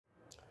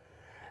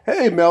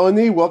Hey,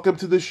 Melanie, welcome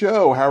to the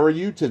show. How are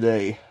you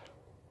today?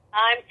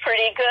 I'm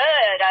pretty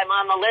good. I'm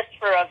on the list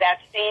for a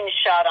vaccine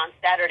shot on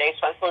Saturday,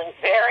 so I'm feeling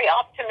very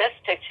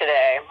optimistic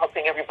today. I'm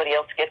hoping everybody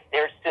else gets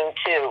there soon,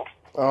 too.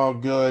 Oh,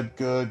 good,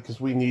 because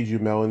we need you,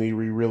 Melanie.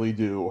 We really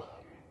do.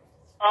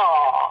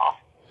 Oh,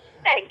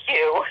 thank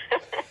you.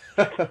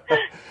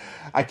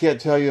 I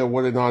can't tell you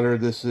what an honor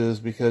this is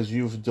because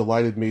you've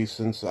delighted me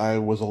since I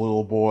was a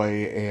little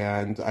boy,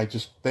 and I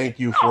just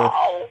thank you for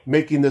Oh,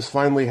 making this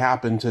finally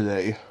happen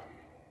today.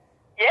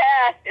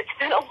 yes, it's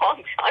been a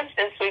long time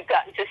since we've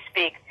gotten to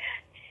speak.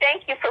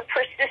 Thank you for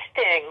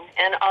persisting.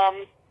 And,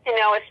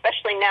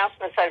 especially now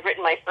since I've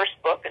written my first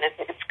book, and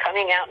it's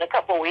coming out in a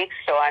couple of weeks,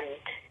 so I'm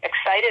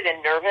excited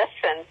and nervous,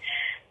 and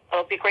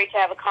it'll be great to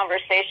have a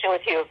conversation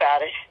with you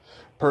about it.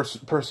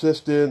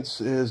 Persistence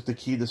is the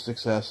key to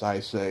success, I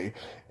say.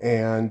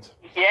 And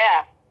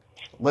Yeah.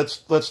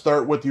 let's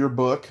start with your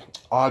book,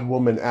 Odd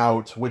Woman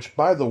Out, which,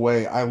 by the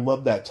way, I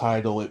love that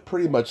title. It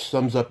pretty much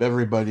sums up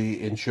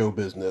everybody in show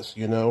business,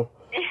 you know?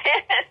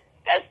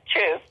 That's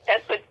true.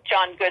 That's what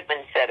John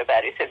Goodman said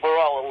about it. He said, we're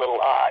all a little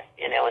odd,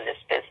 in this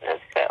business.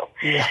 So,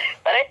 Yeah.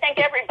 But I think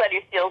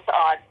everybody feels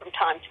odd from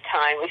time to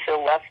time. We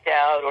feel left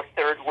out or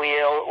third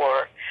wheel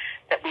or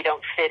that we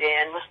don't fit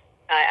in.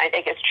 I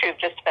think it's true of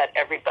just about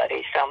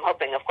everybody. So I'm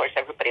hoping, of course,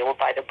 everybody will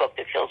buy the book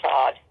that feels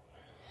odd.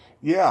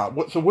 Yeah.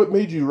 So what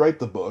made you write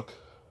the book?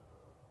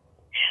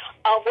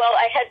 Well,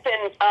 I had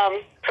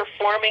been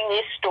performing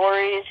these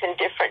stories in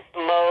different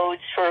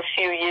modes for a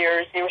few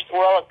years. They were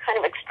all kind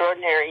of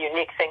extraordinary,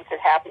 unique things that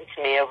happened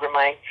to me over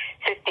my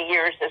 50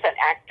 years as an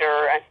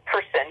actor and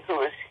person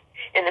who was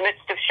in the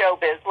midst of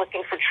showbiz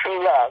looking for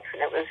true love,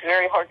 and it was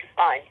very hard to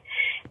find.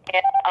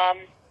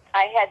 And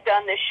I had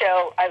done this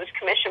show. I was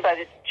commissioned by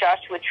the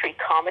Joshua Tree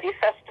Comedy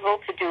Festival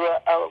to do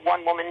a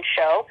one-woman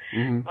show.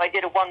 Mm-hmm. So I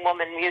did a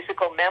one-woman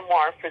musical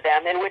memoir for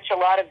them in which a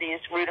lot of these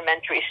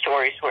rudimentary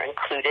stories were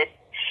included.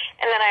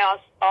 And then I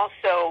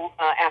also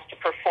asked to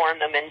perform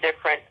them in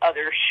different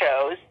other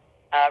shows,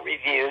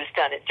 reviews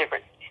done at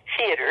different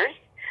theaters.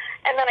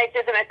 And then I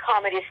did them at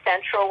Comedy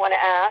Central when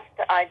asked.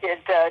 I did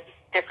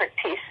different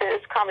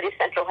pieces. Comedy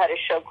Central had a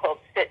show called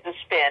Sit and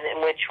Spin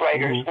in which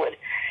writers Mm-hmm. would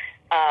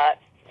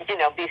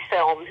be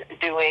filmed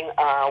doing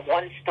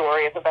one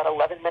story of about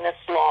 11 minutes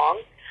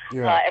long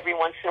every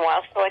once in a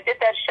while. So I did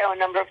that show a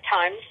number of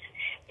times.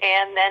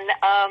 And then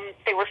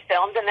they were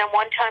filmed. And then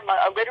one time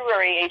a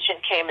literary agent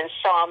came and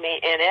saw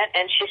me in it.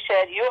 And she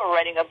said, you are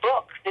writing a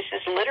book. This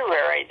is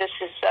literary. This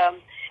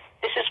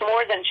is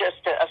more than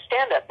just a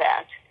stand-up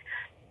act.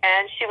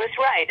 And she was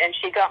right. And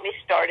she got me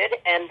started.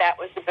 And that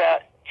was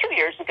about 2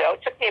 years ago.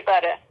 It took me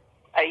about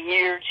a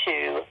year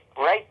to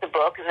write the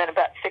book and then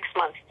about 6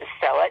 months to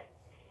sell it.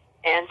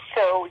 And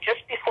so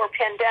just before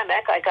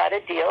pandemic, I got a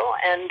deal,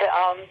 and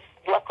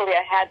luckily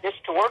I had this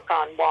to work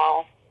on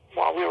while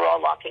we were all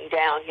locking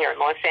down here in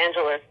Los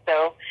Angeles.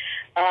 So,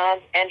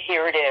 and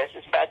here it is.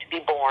 It's about to be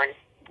born.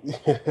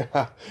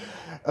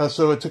 Yeah.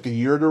 So it took a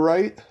year to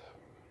write?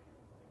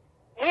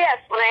 Yes,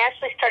 when I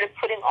actually started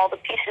putting all the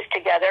pieces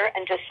together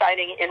and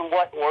deciding in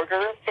what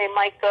order they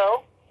might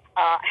go,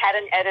 had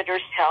an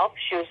editor's help.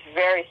 She was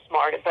very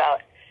smart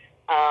about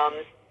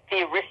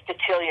the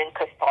Aristotelian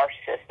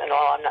catharsis and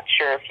all. I'm not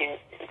sure if you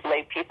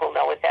lay people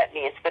know what that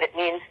means, but it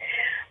means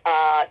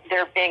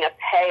there being a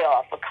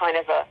payoff, a kind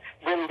of a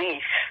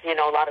relief. A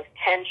lot of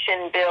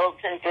tension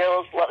builds and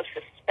builds, a lot of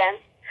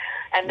suspense.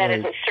 And then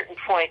Right. at a certain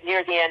point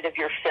near the end of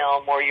your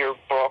film or your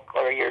book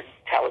or your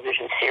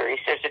television series,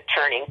 there's a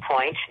turning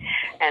point.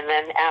 And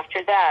then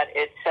after that,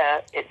 it's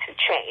a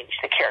change.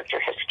 The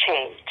character has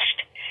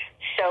changed.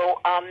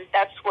 So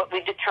that's what we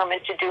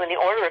determined to do in the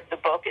order of the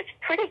book. It's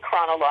pretty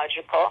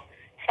chronological.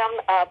 Some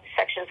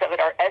sections of it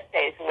are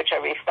essays in which I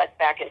reflect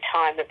back in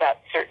time about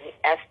certain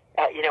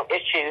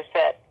issues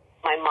that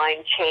my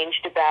mind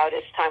changed about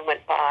as time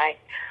went by.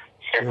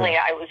 Certainly,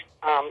 I was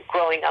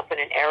growing up in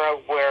an era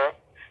where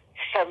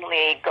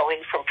suddenly going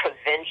from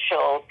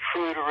provincial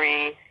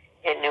prudery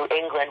in New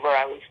England, where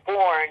I was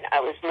born,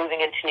 I was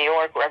moving into New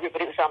York, where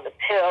everybody was on the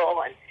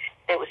pill, and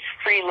there was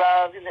free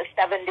love in the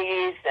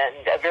 70s,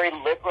 and a very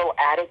liberal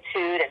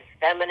attitude and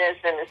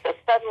feminism. And so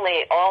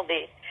suddenly all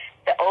the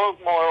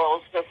old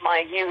morals of my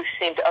youth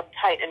seemed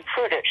uptight and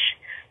prudish.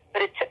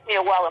 But it took me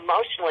a while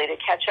emotionally to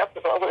catch up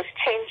with all those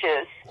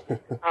changes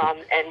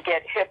and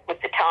get hip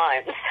with the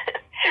times.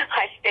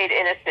 I stayed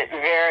innocent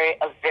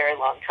a very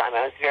long time.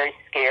 I was very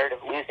scared of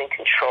losing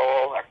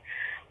control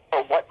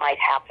or what might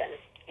happen.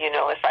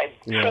 If I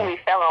truly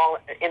fell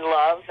in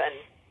love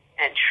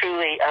and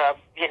truly,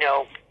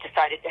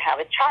 decided to have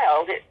a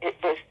child, it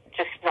was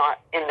just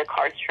not in the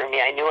cards for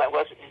me. I knew I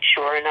wasn't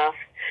mature enough.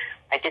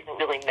 I didn't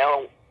really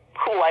know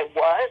who I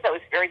was. I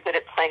was very good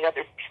at playing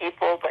other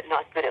people, but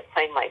not good at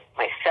playing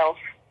myself.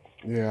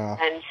 Yeah.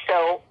 And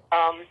so,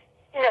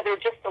 there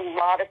were just a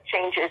lot of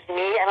changes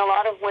me and a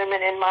lot of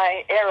women in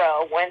my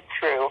era went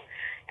through,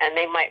 and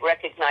they might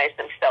recognize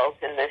themselves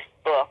in this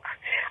book.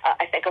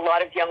 I think a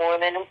lot of young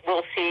women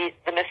will see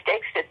the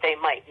mistakes that they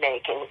might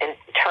make and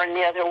turn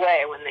the other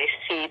way when they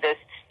see the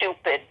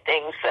stupid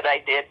things that I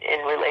did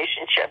in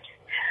relationships.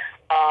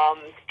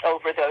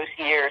 over those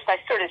years. I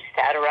sort of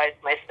satirize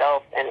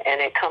myself, and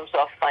it comes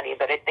off funny,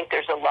 but I think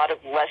there's a lot of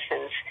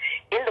lessons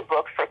in the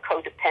book for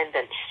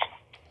codependents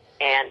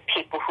and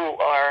people who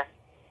are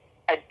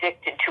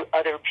addicted to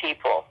other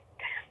people,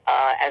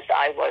 as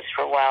I was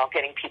for a while,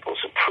 getting people's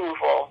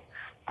approval,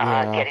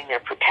 getting their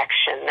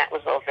protection. That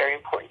was all very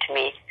important to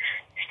me.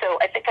 So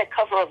I think I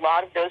cover a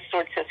lot of those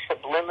sorts of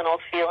subliminal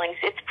feelings.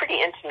 It's pretty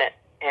intimate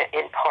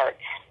in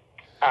parts,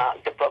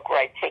 the book, where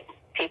I take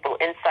people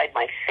inside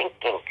my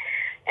thinking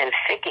and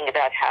thinking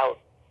about how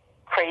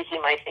crazy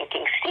my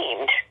thinking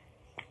seemed.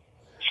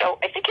 So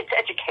I think it's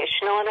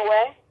educational in a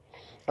way,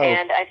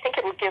 and I think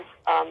it will give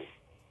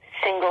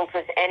singles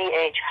of any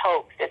age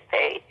hope that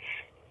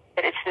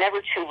it's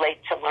never too late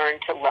to learn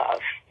to love,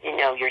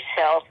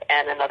 yourself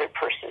and another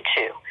person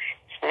too.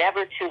 It's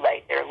never too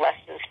late. There are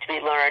lessons to be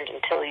learned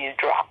until you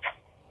drop.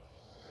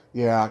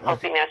 Yeah.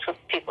 Hoping that's what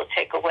people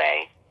take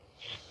away.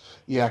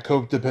 Yeah,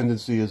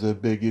 codependency is a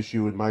big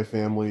issue in my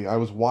family. I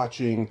was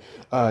watching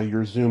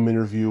your Zoom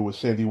interview with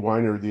Sandy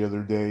Weiner the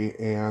other day,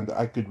 and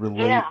I could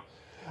relate. Yeah.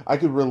 I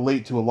could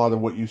relate to a lot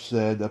of what you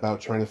said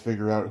about trying to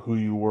figure out who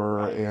you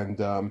were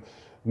and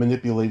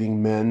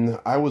manipulating men.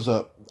 I was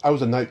a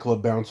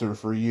nightclub bouncer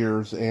for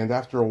years, and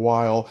after a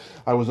while,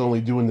 I was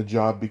only doing the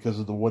job because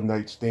of the one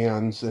night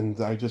stands, and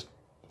I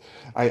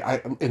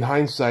in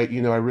hindsight,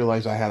 I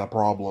realized I had a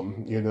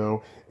problem,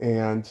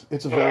 and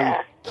it's a very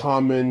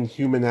common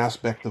human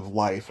aspect of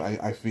life.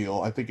 I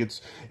feel. I think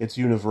it's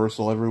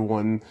universal.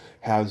 Everyone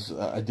has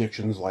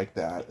addictions like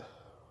that.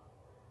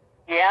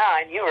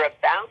 Yeah, and you were a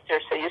bouncer,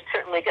 so you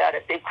certainly got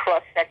a big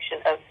cross section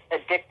of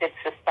addicted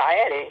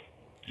society.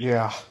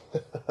 Yeah,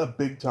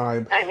 big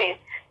time. I mean,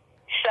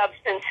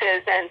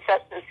 substances and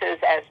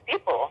substances as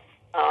people.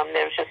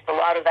 There's just a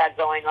lot of that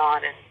going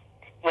on, and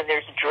when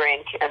there's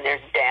drink and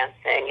there's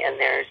dancing and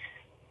there's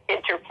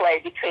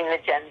interplay between the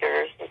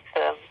genders, it's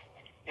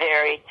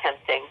very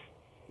tempting.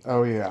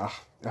 Oh yeah,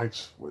 I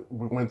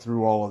went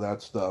through all of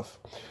that stuff,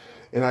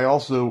 and I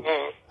also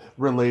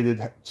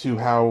related to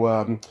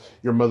how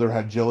your mother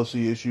had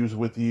jealousy issues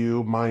with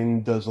you.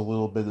 Mine does a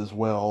little bit as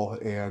well,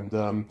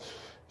 and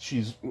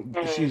she's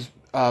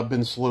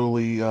been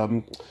slowly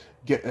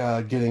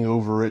getting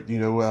over it.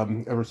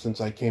 Ever since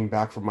I came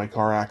back from my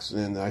car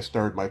accident and I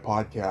started my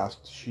podcast,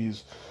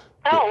 she's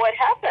what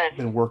happened?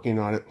 Been working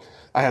on it.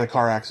 I had a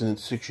car accident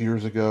 6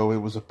 years ago. It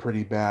was a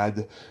pretty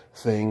bad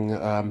thing.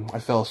 I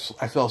fell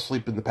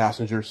asleep in the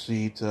passenger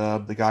seat.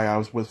 The guy I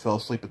was with fell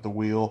asleep at the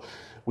wheel.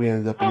 We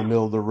ended up in the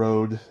middle of the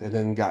road and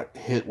then got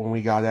hit when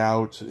we got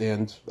out,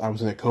 and I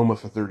was in a coma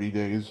for 30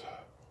 days.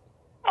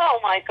 Oh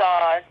my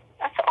God.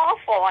 That's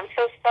awful. I'm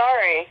so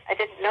sorry. I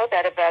didn't know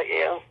that about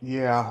you.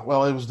 Yeah,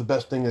 well, it was the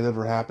best thing that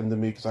ever happened to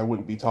me, because I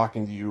wouldn't be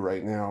talking to you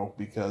right now,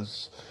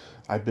 because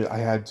I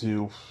had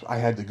to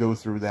go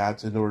through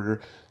that in order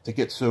to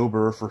get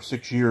sober for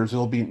 6 years.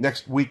 It'll be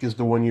next week is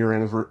the 1 year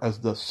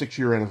the 6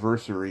 year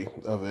anniversary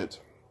of it.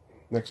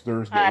 Next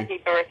Thursday.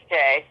 Happy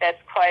birthday.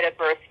 That's quite a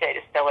birthday to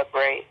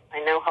celebrate.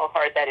 I know how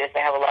hard that is. I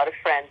have a lot of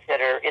friends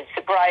that are in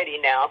sobriety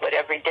now, but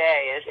every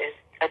day is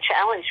a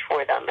challenge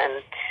for them,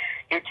 and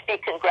you're to be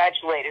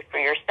congratulated for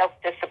your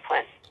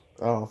self-discipline.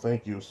 Oh,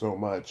 thank you so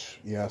much.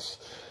 Yes,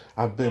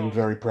 I've been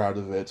very proud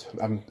of it.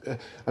 I'm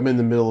in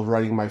the middle of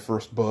writing my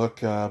first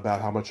book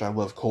about how much I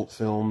love cult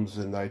films,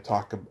 and I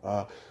talk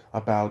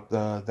about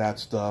that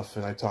stuff,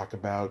 and I talk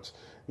about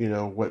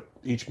what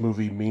each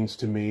movie means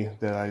to me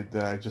that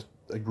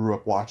I grew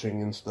up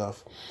watching and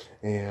stuff,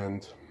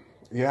 and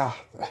yeah,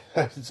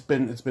 it's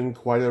been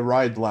quite a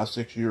ride the last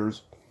 6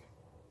 years.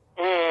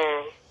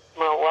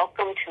 Well,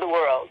 welcome to the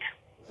world.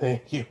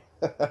 Thank you.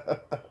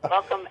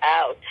 Welcome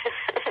out.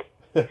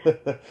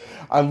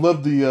 I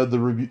love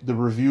the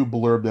review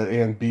blurb that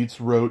Ann Beats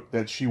wrote,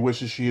 that she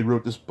wishes she had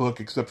wrote this book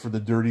except for the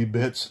dirty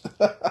bits.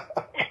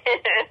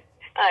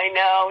 I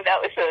know, that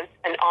was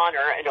an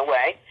honor in a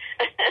way.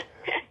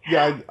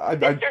 Yeah,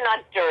 They're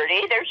not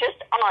dirty, they're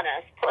just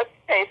honest. Let's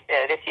face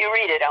it, if you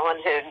read it, I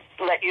want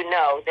to let you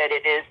know that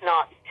it is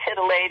not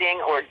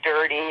titillating or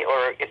dirty,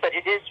 but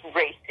it is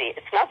racy.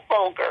 It's not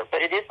vulgar,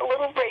 but it is a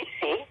little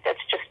racy. That's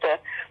just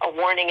a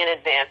warning in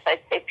advance.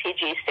 I'd say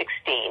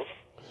PG-16.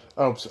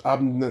 Oh,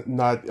 I'm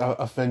not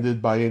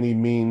offended by any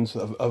means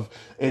of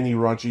any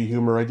raunchy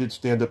humor. I did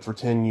stand up for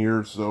 10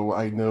 years, so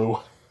I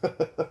know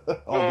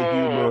all the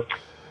humor.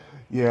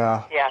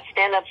 Yeah. Yeah,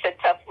 stand-up's a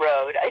tough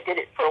road. I did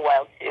it for a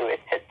while, too.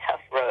 It's a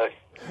tough road.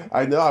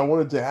 I know. I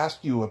wanted to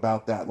ask you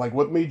about that. Like,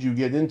 what made you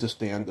get into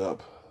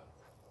stand-up?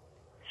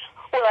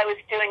 Well, I was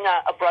doing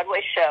a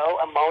Broadway show,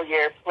 a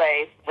Molière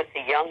play with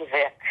the young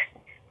Vic,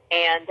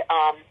 and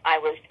I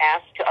was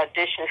asked to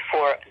audition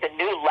for the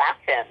new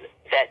Laugh-In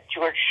that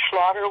George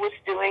Schlatter was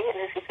doing, and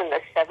this is in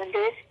the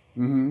 70s.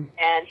 Mm-hmm.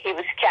 And he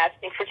was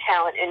casting for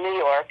talent in New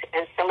York,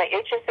 and so my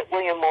agent at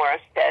William Morris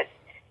said,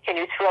 can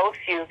you throw a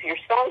few of your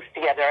songs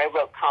together? I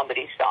wrote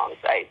comedy songs.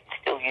 I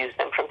still use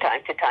them from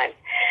time to time.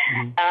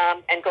 Mm-hmm.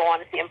 And go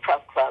on at the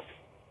Improv Club.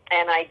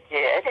 And I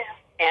did,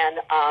 and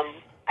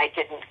I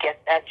didn't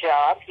get that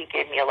job. He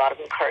gave me a lot of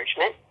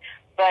encouragement.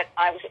 but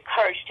I was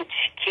encouraged to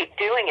keep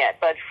doing it.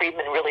 Bud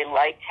Friedman really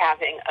liked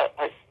having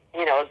a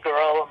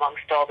girl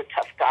amongst all the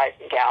tough guys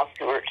and gals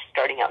who were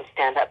starting out in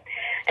stand-up,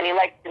 and he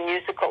liked the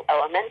musical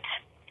element.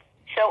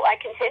 So I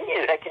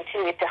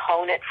continued to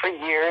hone it for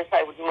years.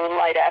 I would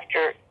moonlight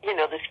after,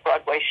 this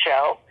Broadway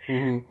show.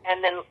 Mm-hmm.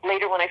 And then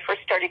later when I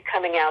first started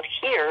coming out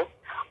here,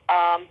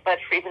 Bud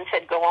Friedman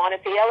said, go on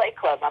at the LA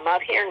Club. I'm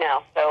out here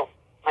now. So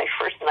my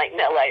first night in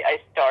LA, I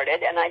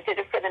started, and I did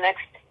it for the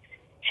next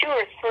 2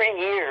 or 3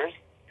 years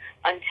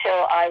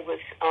until I was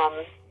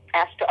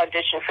asked to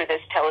audition for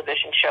this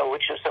television show,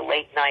 which was a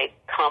late-night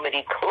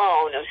comedy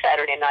clone of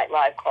Saturday Night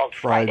Live called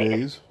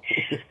Fridays.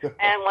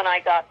 And when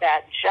I got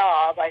that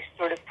job, I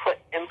sort of put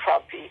the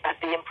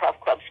improv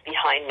clubs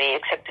behind me,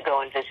 except to go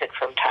and visit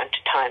from time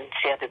to time and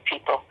see other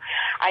people.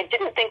 I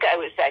didn't think I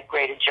was that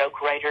great a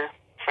joke writer,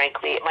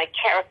 frankly. My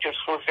characters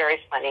were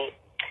very funny.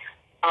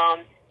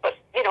 But,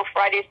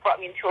 Fridays brought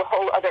me into a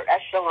whole other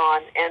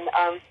echelon, and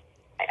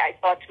I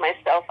thought to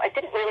myself, I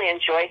didn't really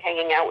enjoy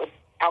hanging out with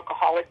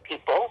alcoholic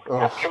people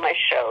after my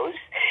shows,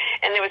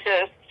 and there was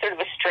a sort of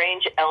a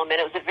strange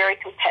element. It was a very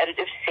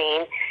competitive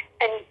scene,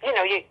 and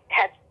you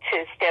had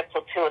to stay up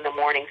till 2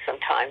 a.m.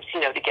 sometimes,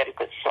 to get a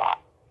good slot.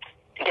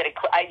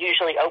 I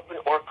usually open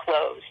or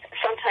closed.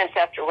 Sometimes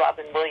after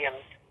Robin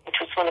Williams, which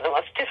was one of the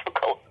most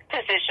difficult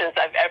positions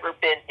I've ever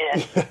been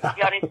in.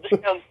 The audience was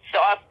so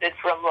exhausted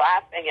from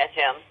laughing at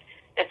him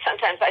that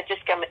sometimes I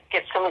just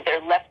get some of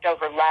their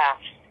leftover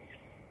laughs.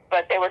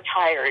 But they were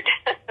tired.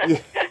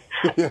 Yeah.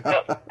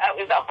 So that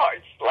was a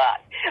hard slot.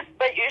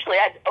 But usually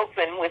I'd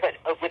open with a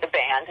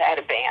band. I had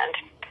a band.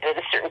 And at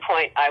a certain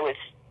point, I was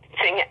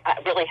singing a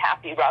really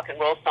happy rock and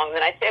roll song.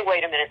 Then I'd say,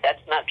 wait a minute,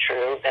 that's not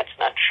true. That's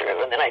not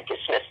true. And then I'd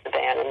dismiss the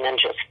band and then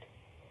just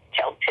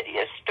tell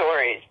piteous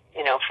stories,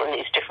 from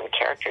these different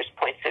characters'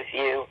 points of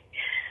view.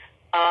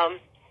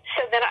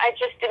 So then I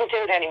just didn't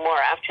do it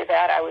anymore. After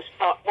that, I was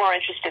more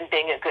interested in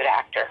being a good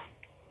actor.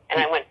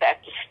 And I went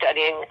back to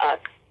studying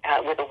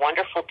with a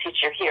wonderful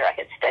teacher here. I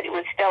had studied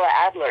with Stella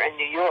Adler in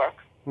New York,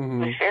 who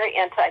was very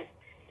anti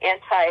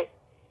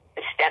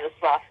the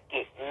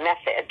Stanislavski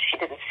method. She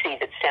didn't see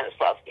that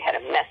Stanislavski had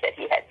a method.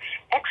 He had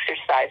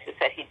exercises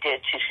that he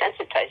did to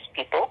sensitize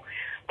people,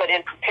 but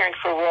in preparing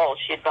for roles,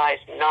 she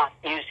advised not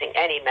using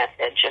any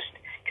method, just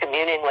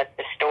communing with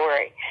the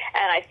story.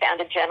 And I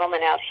found a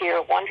gentleman out here,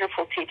 a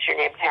wonderful teacher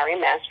named Harry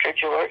Master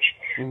George.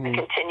 I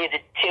continue to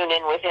tune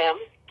in with him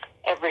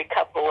every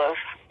couple of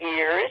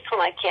years.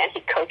 When I can,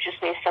 he coaches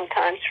me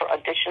sometimes for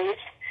auditions.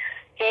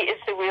 He is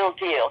the real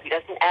deal. He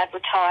doesn't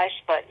advertise,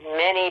 but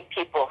many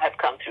people have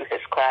come through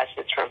his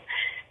classes, from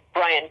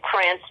Bryan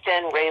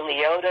Cranston, Ray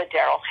Liotta,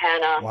 Daryl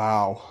Hannah.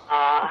 Wow.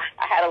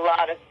 I had a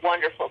lot of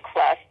wonderful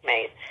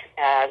classmates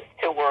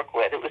to work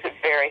with. It was a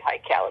very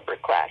high-caliber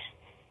class.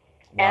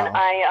 Wow. And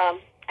I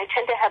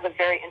tend to have a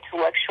very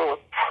intellectual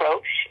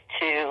approach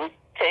to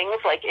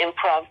things like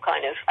improv.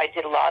 I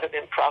did a lot of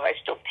improv. I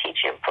still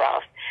teach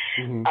improv.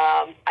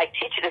 I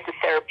teach it as a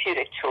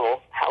therapeutic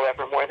tool,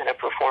 however, more than a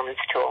performance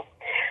tool.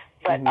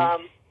 But,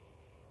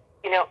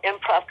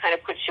 improv kind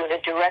of puts you in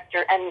a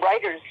director and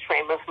writer's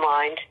frame of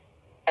mind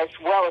as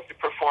well as the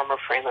performer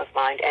frame of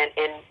mind. And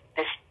in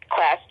this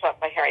class taught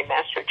by Harry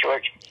Master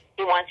George,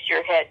 he wants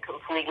your head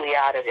completely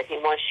out of it. He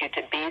wants you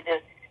to be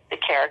the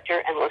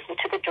character and listen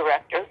to the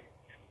director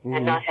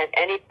and not have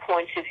any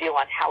points of view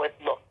on how it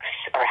looks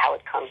or how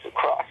it comes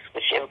across,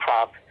 which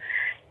improv,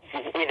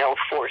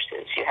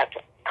 forces. You have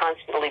to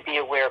constantly be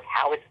aware of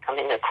how it's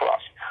coming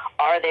across.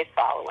 Are they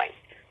following?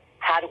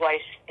 How do I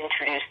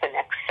introduce the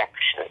next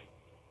section?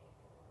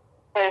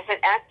 But as an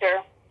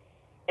actor,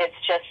 it's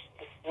just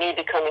me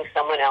becoming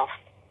someone else,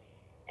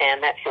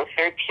 and that feels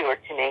very pure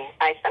to me.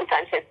 I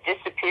sometimes have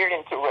disappeared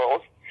into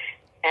roles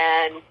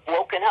and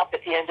woken up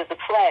at the end of the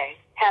play,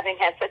 having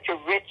had such a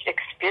rich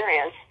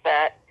experience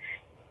that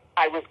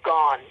I was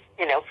gone,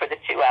 for the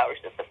 2 hours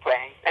of the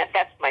play.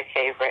 That's my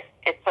favorite.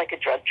 It's like a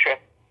drug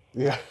trip.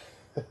 Yeah.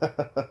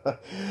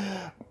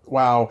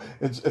 Wow.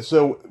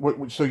 So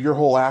your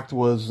whole act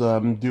was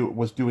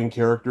doing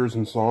characters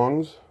and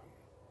songs?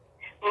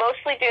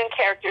 Mostly doing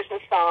characters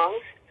and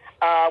songs,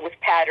 with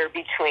patter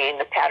between.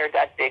 The patter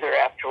got bigger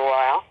after a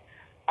while.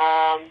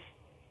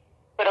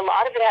 But a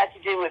lot of it had to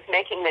do with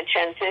making the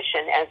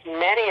transition, as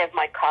many of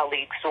my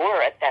colleagues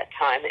were at that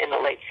time in the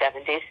late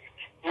 70s,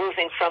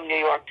 moving from New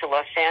York to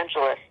Los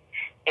Angeles.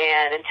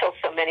 And until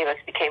so many of us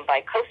became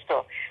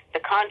bicoastal, the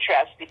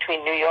contrast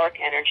between New York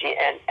energy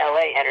and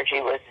LA energy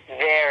was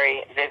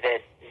very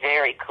vivid,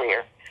 very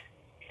clear.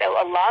 So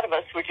a lot of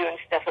us were doing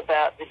stuff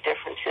about the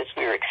differences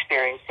we were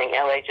experiencing.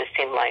 LA just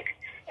seemed like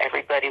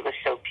everybody was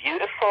so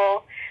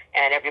beautiful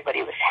and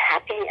everybody was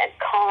happy and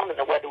calm and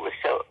the weather was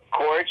so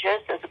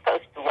gorgeous, as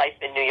opposed to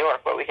life in New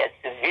York where we had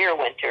severe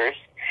winters.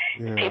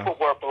 Yeah. People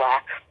wore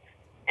black,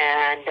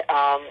 and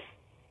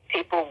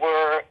people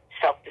were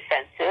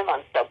self-defensive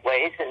on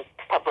subways and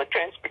public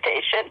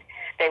transportation.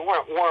 They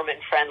weren't warm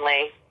and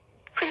friendly,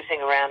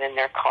 cruising around in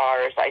their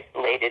cars,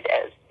 isolated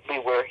as we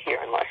were here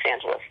in Los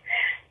Angeles.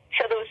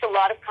 So there was a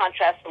lot of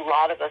contrast. A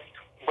lot of us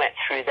went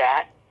through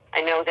that.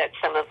 I know that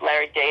some of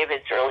Larry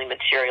David's early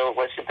material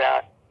was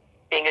about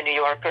being a New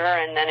Yorker,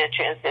 and then it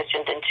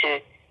transitioned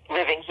into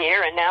living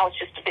here, and now it's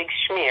just a big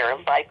schmear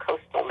of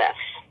bi-coastal mess.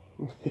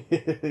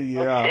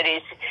 Yeah. Both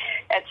cities,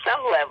 at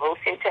some level,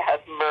 seem to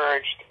have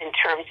merged in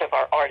terms of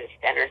our artist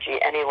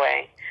energy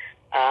anyway.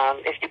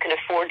 If you can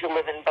afford to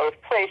live in both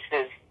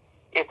places,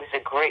 it was a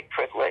great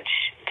privilege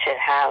to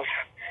have.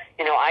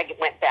 You know, I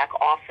went back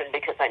often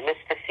because I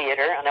missed the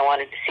theater and I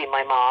wanted to see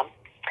my mom.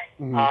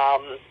 Mm-hmm.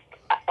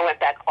 I went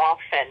back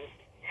often,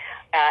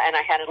 and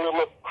I had a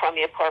little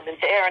crummy apartment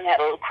there and had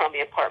a little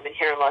crummy apartment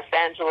here in Los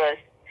Angeles,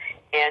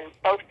 and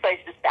both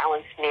places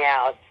balanced me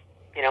out,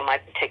 you know, my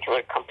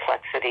particular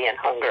complexity and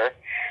hunger.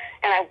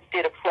 And I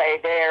did a play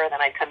there, and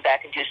then I'd come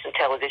back and do some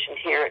television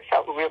here. It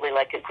felt really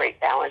like a great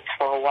balance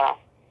for a while.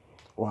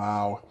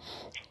 Wow.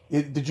 Yeah,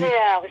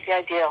 it was the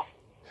ideal.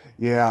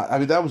 Yeah, I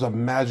mean, that was a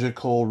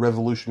magical,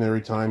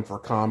 revolutionary time for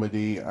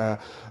comedy.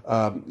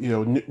 You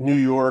know, New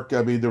York,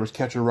 I mean, there was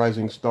Catch a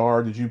Rising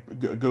Star. Did you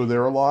go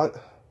there a lot?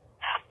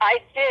 I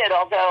did,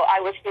 although I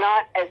was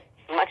not as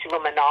much of a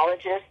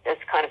monologist as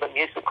kind of a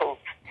musical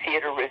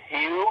theater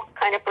review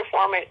kind of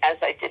performer as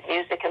I did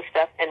music and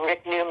stuff. And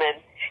Rick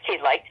Newman, he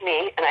liked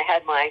me, and I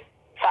had my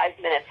 5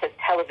 minutes of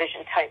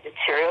television-type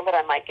material that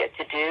I might get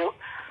to do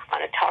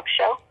on a talk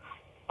show.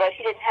 But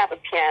he didn't have a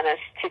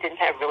pianist. He didn't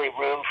have really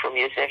room for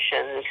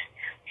musicians.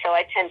 So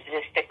I tended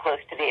to stick close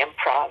to the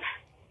improv.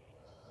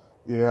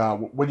 Yeah.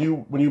 When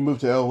you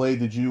moved to L.A.,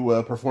 did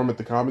you perform at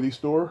the Comedy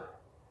Store?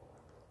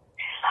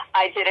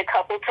 I did a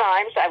couple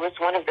times. I was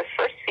one of the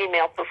first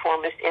female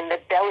performers in the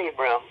Belly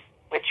Room,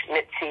 which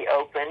Mitzi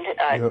opened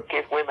to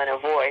give women a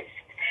voice.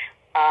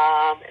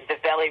 The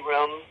Belly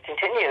Room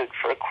continued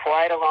for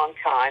quite a long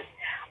time.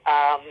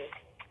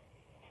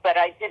 But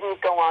I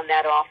didn't go on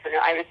that often.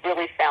 I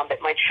really found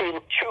that my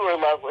truer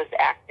love was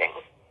acting.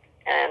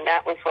 And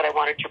that was what I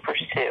wanted to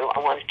pursue. I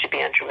wanted to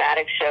be on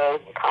dramatic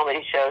shows and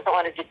comedy shows. I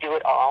wanted to do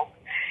it all.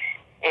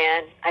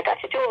 And I got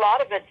to do a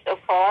lot of it so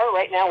far.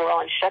 Right now we're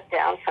on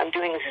shutdown, so I'm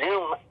doing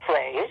Zoom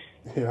plays.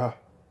 Yeah.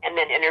 And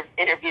then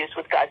interviews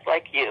with guys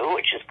like you,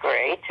 which is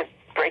great, to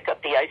break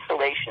up the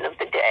isolation of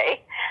the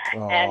day.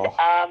 Oh. And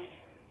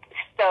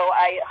so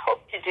I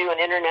hope to do an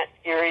internet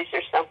series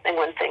or something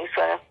when things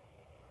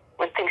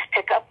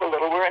pick up a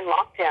little. We're in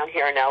lockdown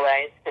here in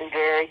LA. It's been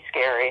very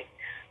scary.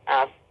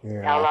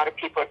 Now a lot of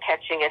people are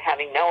catching it,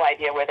 having no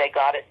idea where they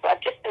got it. So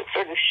I've just been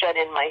sort of shut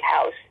in my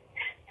house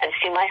and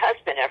see my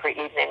husband every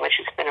evening, which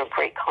has been a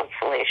great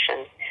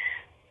consolation.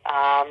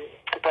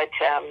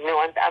 No,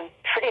 I'm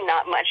pretty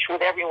not much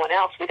with everyone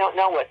else. We don't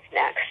know what's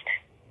next.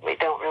 We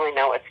don't really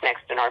know what's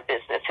next in our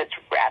business. It's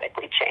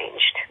radically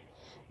changed.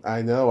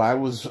 I know. I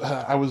was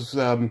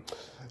going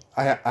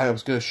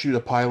to shoot a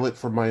pilot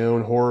for my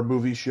own horror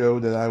movie show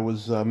that I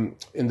was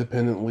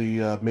independently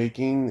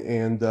making,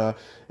 and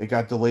it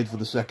got delayed for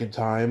the second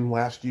time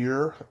last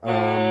year.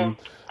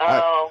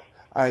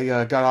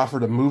 I got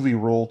offered a movie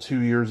role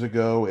 2 years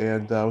ago,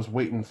 and I was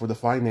waiting for the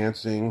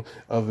financing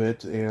of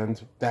it,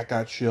 and that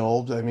got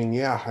shelved. I mean,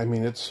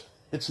 it's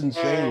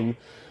insane,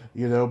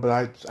 you know.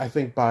 But I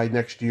think by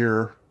next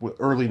year,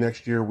 early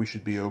next year, we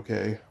should be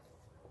okay.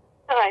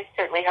 I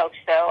certainly hope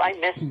so. I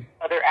miss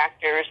other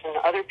actors and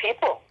other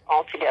people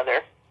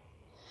altogether.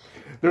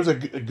 There's a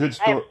good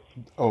story.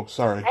 Oh,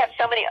 sorry. I have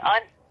so many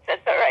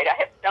that's all right. I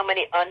have so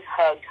many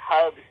unhugged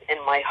hugs in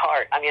my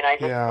heart. I mean, I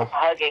just hope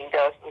hugging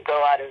doesn't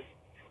go out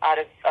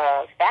of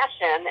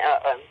fashion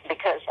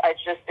because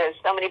there's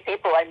so many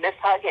people I miss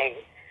hugging.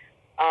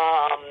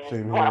 I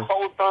want to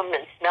hold them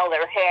and smell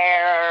their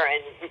hair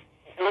and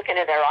look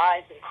into their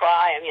eyes and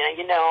cry. I mean,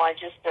 you know, I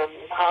just am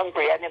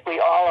hungry. I think we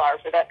all are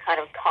for that kind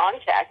of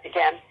contact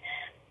again.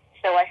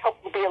 So I hope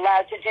we'll be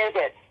allowed to do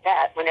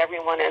that when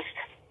everyone has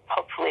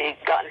hopefully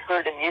gotten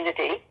herd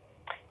immunity.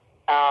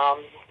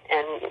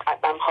 And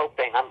I'm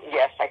hoping,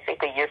 yes, I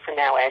think a year from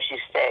now, as you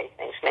say,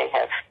 things may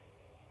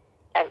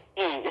have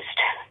eased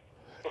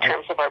in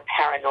terms of our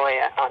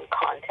paranoia on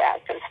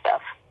contact and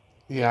stuff.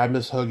 Yeah, I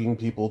miss hugging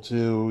people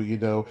too. You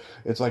know,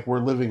 it's like we're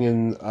living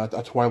in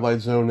a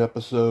Twilight Zone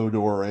episode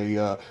or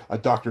a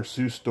Dr.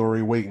 Seuss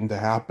story waiting to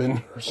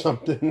happen or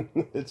something.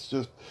 It's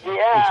just,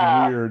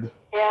 it's weird.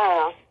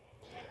 Yeah.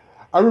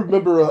 I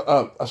remember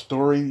a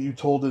story you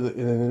told in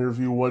an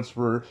interview once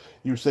where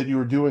you said you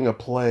were doing a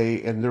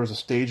play and there was a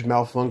stage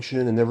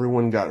malfunction and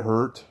everyone got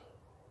hurt.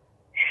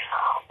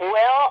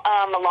 Well,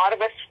 a lot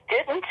of us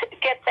didn't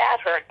get that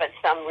hurt, but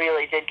some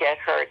really did get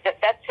hurt.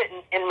 That's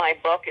in my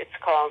book. It's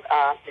called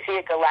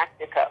Via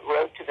Galactica,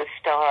 Road to the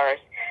Stars.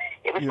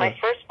 It was my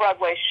first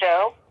Broadway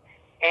show,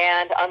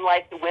 and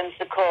unlike the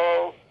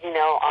whimsical, you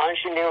know,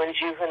 ingenue and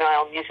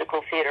juvenile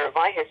musical theater of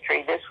my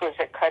history, this was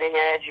a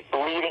cutting-edge,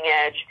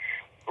 bleeding-edge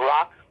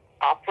rock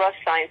opera,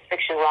 science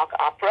fiction rock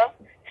opera,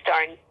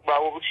 starring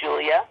Raul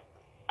Julia.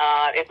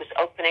 It was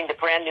opening the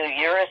brand new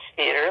Uris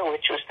Theater,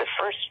 which was the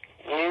first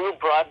new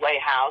Broadway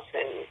house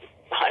in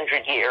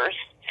 100 years.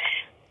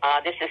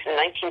 This is in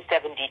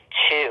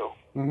 1972.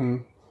 Mm-hmm.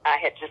 I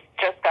had just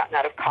gotten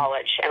out of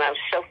college, and I was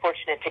so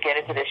fortunate to get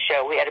into this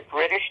show. We had a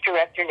British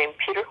director named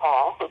Peter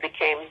Hall, who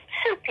became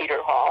Sir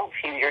Peter Hall a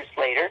few years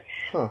later,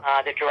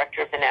 the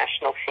director of the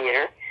National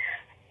Theater.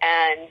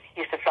 And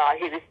he's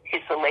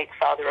the late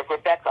father of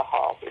Rebecca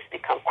Hall, who's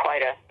become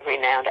quite a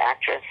renowned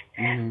actress.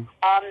 Mm-hmm.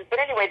 But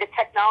anyway, the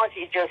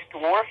technology just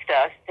dwarfed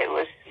us. It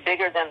was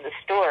bigger than the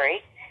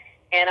story.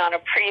 And on a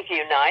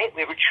preview night,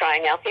 we were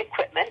trying out the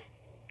equipment,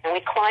 and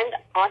we climbed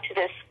onto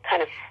this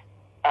kind of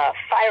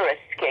fire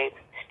escape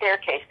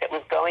staircase that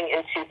was going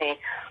into the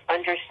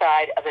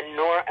underside of an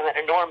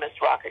enormous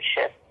rocket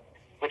ship,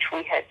 which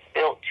we had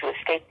built to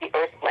escape the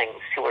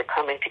Earthlings who were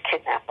coming to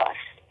kidnap us.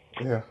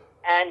 Yeah.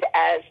 And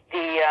as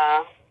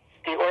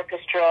the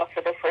orchestra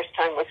for the first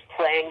time was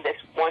playing this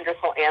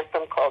wonderful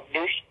anthem called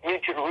New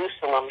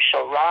Jerusalem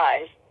Shall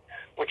Rise,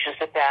 which is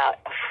about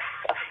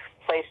a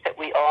place that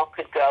we all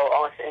could go,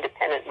 all as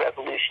independent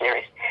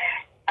revolutionaries,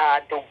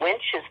 the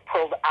winches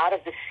pulled out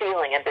of the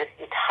ceiling, and this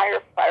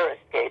entire fire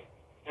escape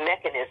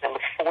mechanism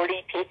with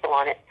 40 people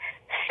on it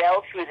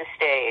fell through the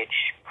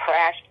stage,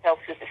 fell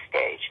through the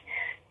stage,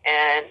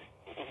 and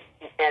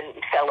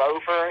fell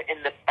over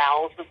in the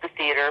bowels of the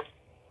theater.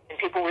 And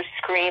people were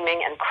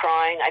screaming and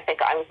crying. I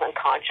think I was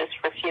unconscious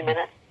for a few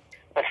minutes.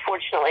 But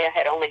fortunately, I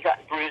had only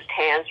gotten bruised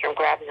hands from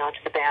grabbing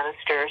onto the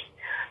banisters.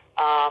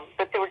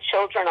 But there were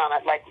children on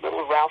it, like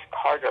little Ralph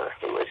Carter,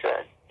 who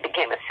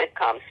became a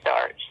sitcom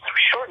star.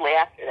 Shortly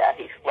after that,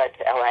 he fled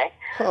to L.A.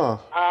 Huh.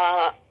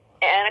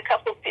 And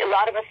a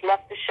lot of us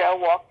left the show,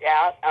 walked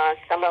out.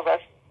 Some of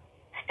us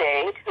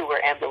stayed, who were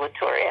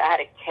ambulatory. I had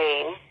a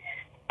cane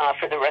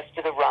for the rest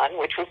of the run,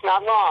 which was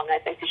not long. I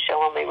think the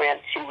show only ran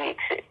 2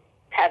 weeks. It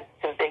had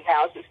some big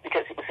houses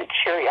because it was a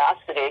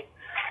curiosity.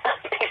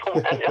 People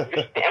wanted to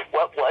understand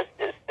what was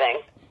this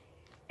thing.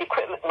 The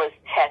equipment was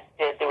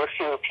tested. There were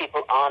fewer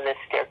people on this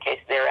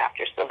staircase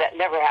thereafter, so that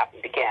never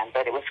happened again.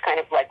 But it was kind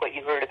of like what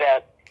you heard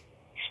about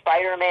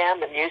Spider-Man,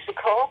 the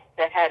musical,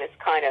 that had its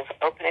kind of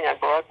opening on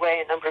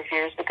Broadway a number of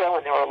years ago,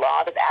 and there were a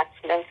lot of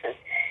accidents, and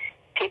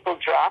people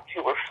dropped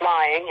who were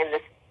flying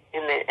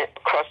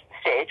across the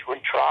stage were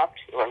dropped.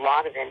 There were a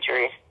lot of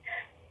injuries.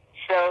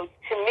 So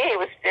to me, it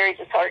was very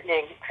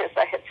disheartening because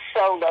I had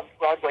so loved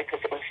Broadway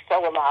because it was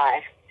so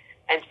alive,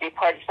 and to be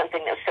part of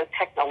something that was so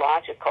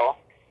technological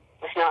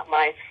was not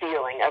my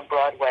feeling of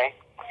Broadway.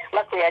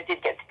 Luckily, I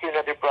did get to do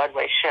another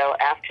Broadway show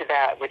after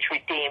that, which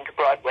redeemed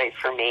Broadway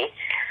for me.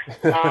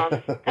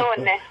 And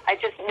I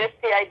just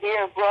missed the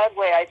idea of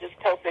Broadway. I just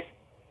hope it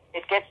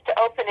gets to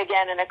open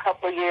again in a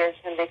couple of years,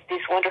 and these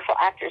wonderful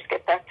actors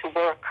get back to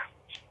work.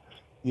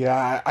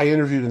 Yeah, I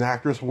interviewed an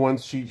actress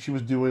once. She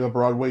was doing a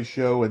Broadway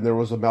show, and there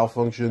was a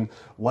malfunction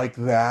like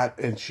that,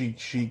 and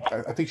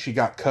I think she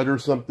got cut or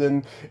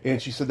something,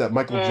 and she said that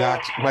Michael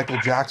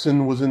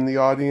Jackson was in the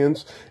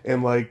audience,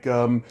 and like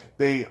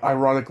they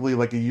ironically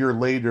like a year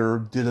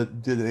later did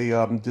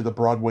a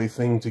Broadway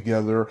thing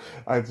together.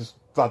 I just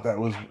thought that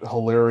was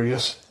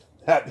hilarious.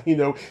 That he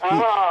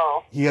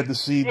had to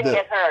see didn't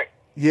get hurt.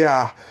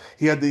 Yeah,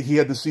 he had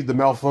to see the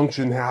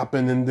malfunction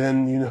happen, and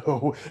then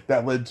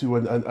that led to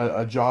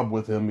a job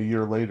with him a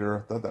year later.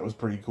 I thought that was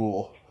pretty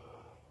cool.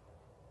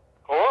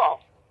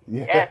 Cool.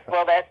 Yeah. Yes,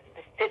 well, that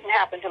didn't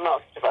happen to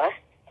most of us.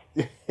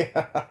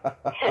 Yeah.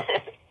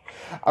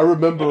 I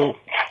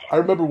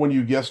remember when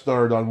you guest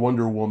starred on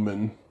Wonder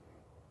Woman.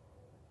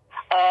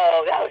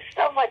 Oh, that was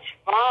so much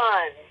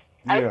fun.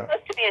 Yeah. I was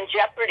supposed to be in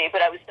Jeopardy,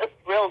 but I was so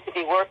thrilled to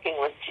be working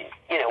with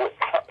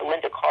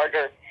Linda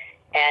Carter.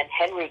 And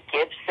Henry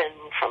Gibson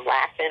from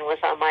Laugh-In was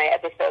on my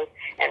episode,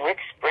 and Rick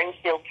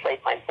Springfield played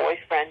my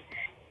boyfriend.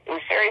 It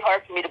was very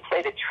hard for me to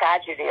play the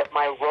tragedy of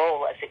my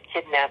role as a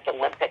kidnapped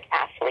Olympic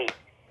athlete,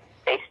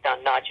 based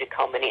on Nadja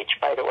Comaneci,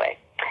 by the way.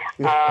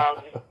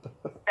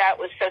 That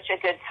was such a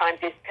good time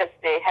because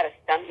they had a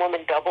stunt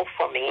woman double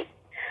for me,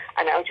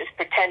 and I would just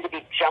pretend to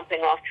be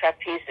jumping off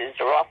trapezes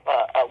or off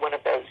one of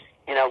those,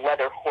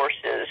 leather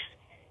horses,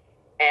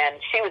 and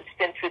she would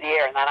spin through the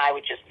air, and then I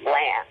would just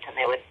land, and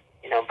they would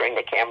bring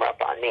the camera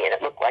up on me, and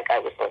it looked like I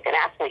was like an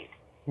athlete.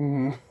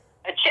 Mm-hmm.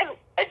 A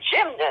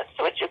gymnast,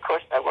 which of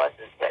course I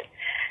wasn't, but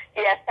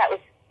yes, that was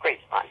great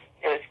fun.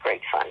 It was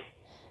great fun.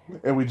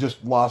 And we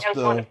just lost, that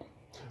was one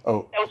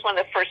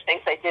of the first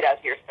things I did out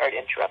here. Sorry to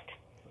interrupt.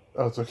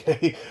 Oh, it's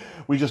okay.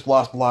 We just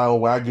lost Lyle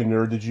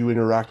Waggoner. Did you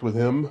interact with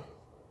him?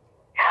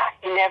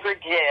 Never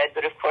did,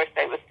 but of course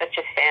I was such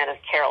a fan of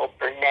Carol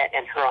Burnett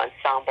and her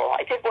ensemble.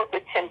 I did work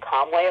with Tim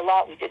Conway a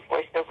lot. We did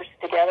voiceovers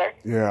together.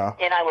 Yeah.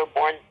 And I were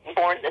born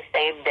the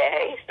same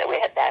day, so we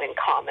had that in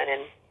common,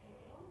 and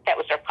that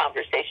was our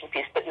conversation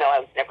piece. But no, I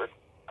was never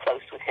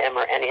close with him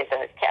or any of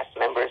the cast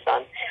members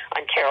on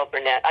Carol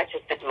Burnett. I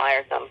just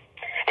admired them.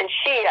 And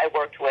I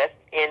worked with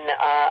in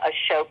a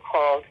show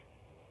called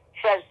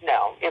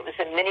Fresno. It was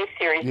a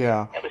miniseries.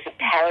 Yeah. It was a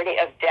parody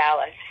of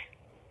Dallas.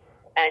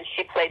 And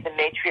she played the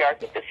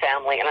matriarch of the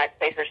family, and I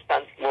played her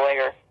son's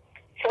lawyer.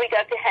 So we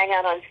got to hang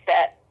out on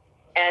set.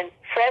 And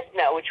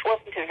Fresno, which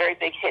wasn't a very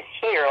big hit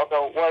here,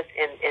 although it was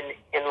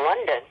in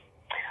London,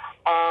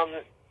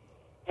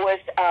 was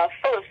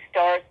full of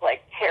stars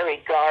like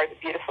Terry Garr, the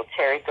beautiful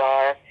Terry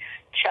Garr.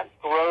 Chuck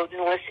Grodin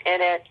was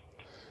in it.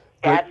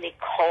 Dabney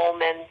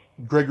Coleman.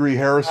 Gregory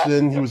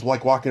Harrison, he was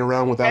like walking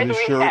around without his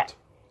shirt.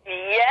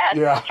 Yes,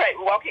 yeah. That's right,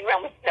 walking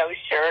around with no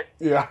shirt.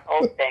 Yeah.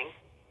 Whole thing.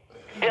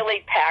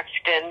 Billy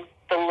Paxton,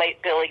 the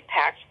late Billy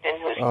Paxton,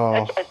 who's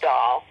a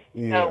doll,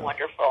 so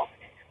wonderful.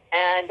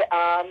 And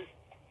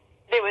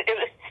it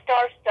was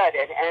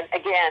star-studded, and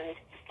again,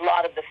 a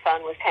lot of the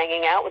fun was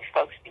hanging out with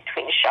folks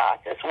between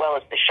shots as well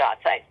as the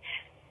shots.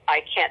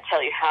 I can't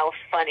tell you how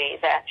funny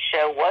that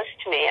show was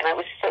to me, and I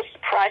was so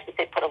surprised that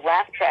they put a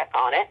laugh track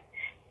on it,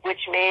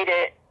 which made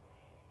it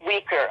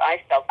weaker. I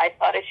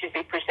thought it should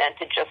be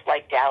presented just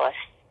like Dallas,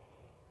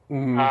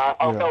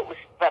 although it was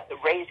about the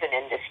raisin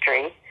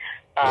industry,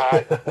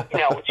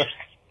 which is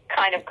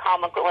kind of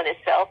comical in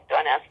itself.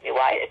 Don't ask me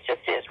why. It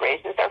just is.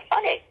 Raisins are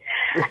funny.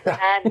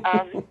 And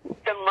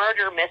the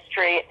murder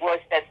mystery was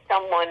that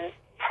someone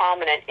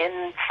prominent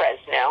in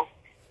Fresno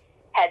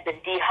had been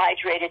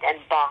dehydrated and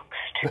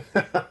boxed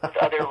with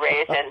other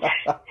raisins.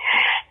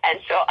 And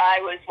so I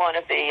was one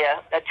of the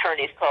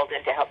attorneys called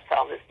in to help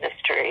solve this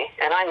mystery.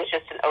 And I was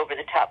just an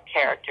over-the-top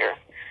character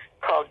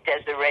called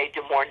Desiree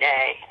de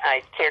Mornay.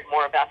 I cared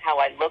more about how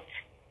I looked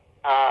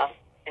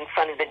in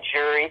front of the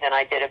jury than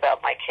I did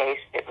about my case.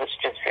 It was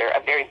just a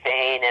very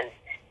vain and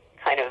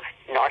kind of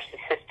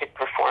narcissistic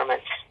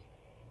performance.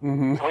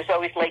 I was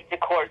always late to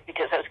court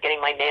because I was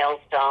getting my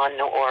nails done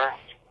or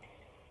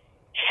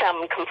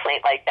some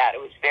complaint like that. It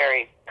was a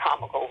very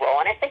comical role.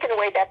 And I think in a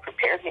way that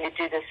prepared me to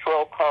do this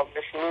role called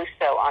Miss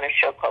Musso on a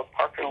show called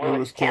Parker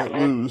Lewis Can't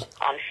Lose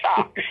on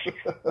Fox.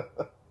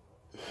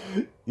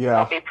 Yeah.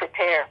 I'll be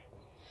prepared.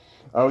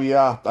 Oh,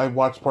 yeah. I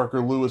watch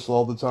Parker Lewis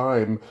all the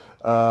time.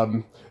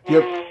 Do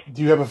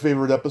you have a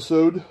favorite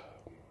episode?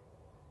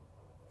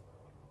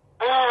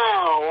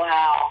 Oh,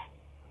 wow.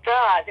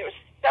 God, there were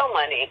so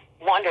many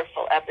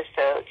wonderful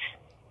episodes.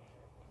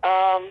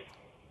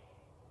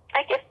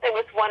 I guess there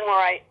was one where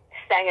I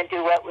sang a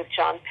duet with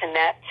John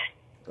Pinette.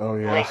 Oh,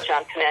 yeah. Late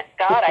John Pinette.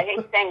 God, I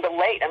hate saying the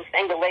late. I'm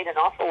saying the late an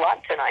awful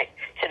lot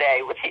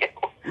today with you.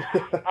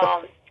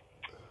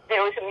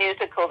 There was a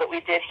musical that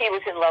we did. He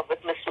was in love with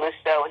Miss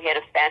Musso, and he had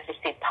a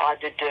fantasy pas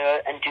de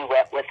deux and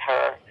duet with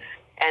her.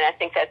 And I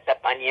think that's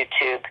up on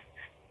YouTube.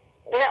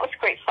 And that was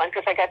great fun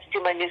because I got to do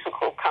my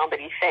musical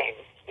comedy thing,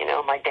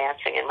 my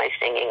dancing and my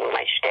singing and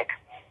my shtick.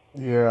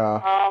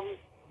 Yeah.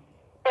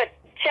 But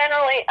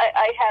generally,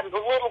 I had a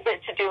little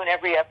bit to do in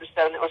every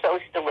episode, and it was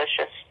always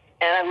delicious.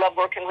 And I love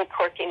working with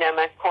Corin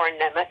Nemec,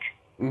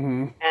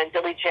 and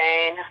Billy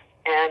Jane,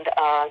 and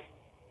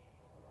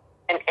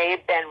Abe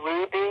Ben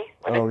Ruby,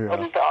 what a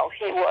little doll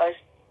he was.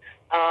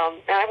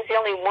 And I was the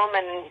only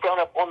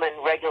grown-up woman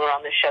regular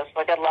on the show, so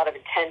I got a lot of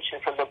attention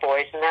from the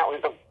boys, and that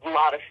was a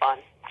lot of fun.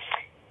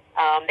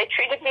 They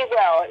treated me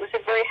well. It was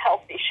a very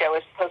healthy show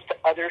as opposed to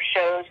other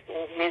shows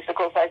and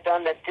musicals I've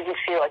done that didn't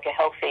feel like a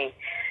healthy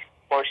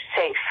or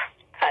safe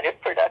kind of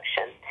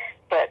production.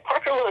 But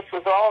Parker Lewis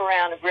was all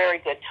around a very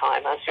good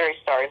time. I was very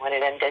sorry when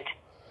it ended.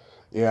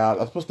 Yeah,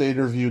 I'm supposed to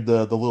interview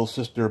the little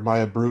sister,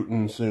 Maya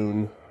Bruton,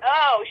 soon.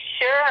 Oh,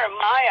 sure,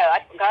 Maya.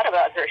 I forgot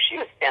about her. She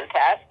was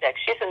fantastic.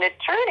 She's an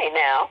attorney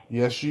now.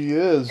 Yes, she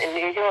is. In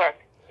New York.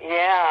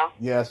 Yeah.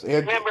 Yes.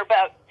 And remember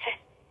about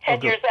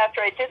 10 years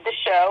after I did the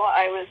show,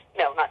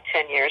 not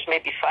 10 years,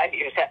 maybe 5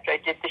 years after I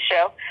did the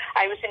show,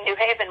 I was in New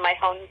Haven, my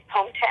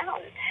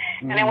hometown.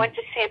 And I went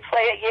to see a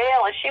play at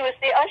Yale, and she was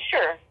the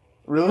usher.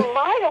 Really?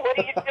 Maya, what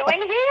are you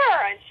doing here?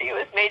 And she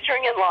was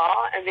majoring in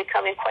law and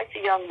becoming quite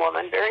a young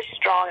woman, very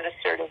strong and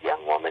assertive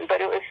young woman.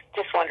 But it was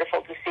just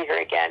wonderful to see her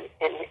again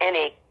in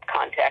any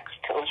context.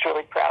 I was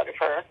really proud of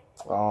her.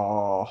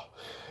 Oh,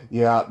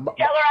 yeah. Tell her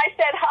I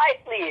said hi,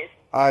 please.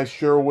 I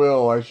sure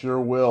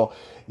will.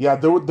 Yeah,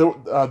 there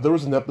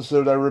was an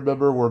episode I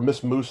remember where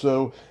Miss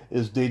Musso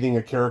is dating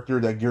a character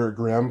that Garrett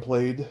Graham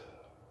played.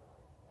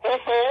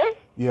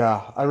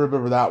 Yeah, I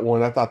remember that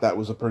one. I thought that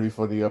was a pretty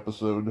funny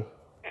episode.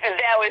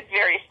 That was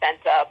very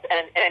sent up,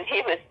 and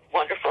he was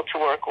wonderful to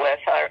work with.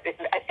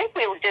 I think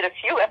we did a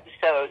few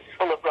episodes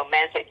full of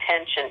romantic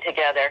tension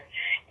together,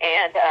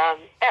 and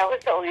that was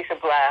always a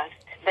blast.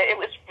 It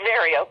was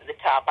very over the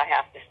top, I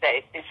have to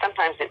say. And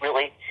sometimes it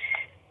really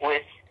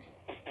was.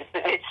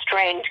 It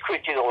strained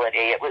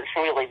credulity. It was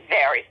really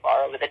very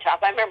far over the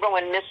top. I remember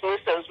when Miss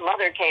Musso's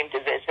mother came to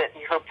visit,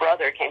 and her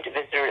brother came to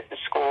visit her at the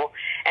school,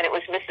 and it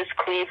was Mrs.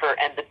 Cleaver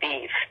and the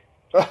beef.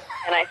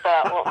 And I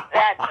thought, well,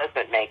 that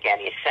doesn't make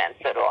any sense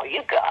at all.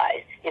 You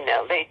guys,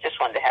 they just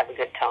wanted to have a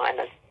good time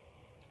and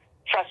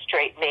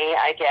frustrate me,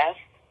 I guess.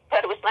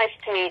 But it was nice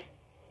to meet,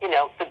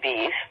 the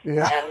beef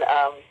and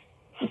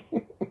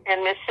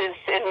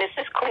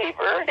Mrs.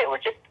 Cleaver. They were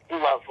just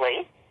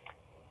lovely.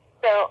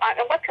 So,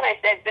 what can I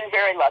say? I've been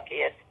very lucky.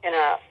 It's been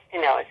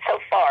so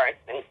far,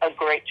 it's been a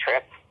great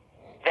trip,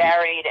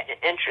 varied and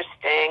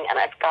interesting, and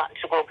I've gotten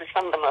to work with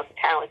some of the most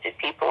talented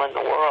people in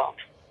the world.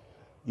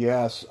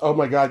 Yes. Oh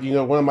my God.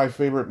 One of my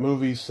favorite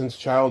movies since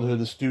childhood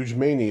is Stooge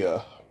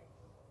Mania.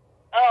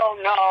 Oh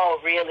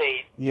no,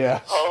 really?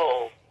 Yes.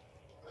 Oh.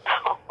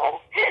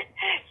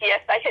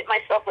 Yes, I hit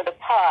myself with a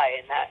pie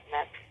in that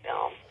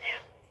film.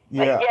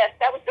 Yeah. But yes,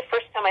 that was the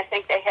first time I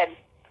think they had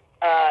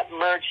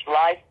merged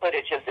live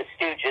footage of the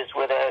Stooges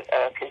with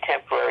a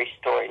contemporary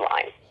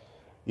storyline.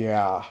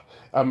 Yeah.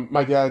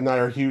 My dad and I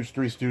are huge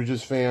Three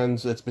Stooges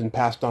fans. It's been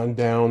passed on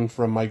down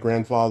from my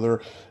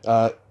grandfather.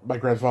 My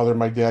grandfather and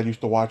my dad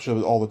used to watch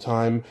it all the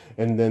time.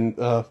 And then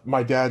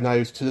my dad and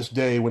I, to this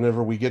day,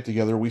 whenever we get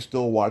together, we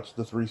still watch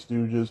the Three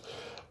Stooges.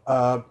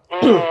 Uh,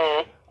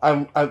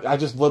 Mm. I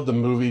just love the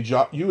movie.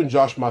 You and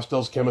Josh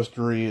Mostel's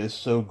chemistry is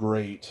so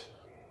great.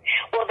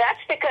 Well, that's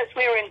because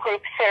we were in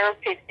group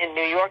therapy in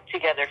New York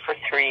together for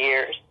 3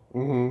 years.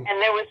 Mm-hmm. And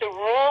there was a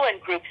rule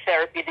in group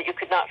therapy that you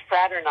could not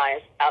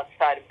fraternize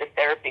outside of the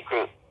therapy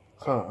group.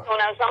 Huh. When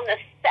I was on the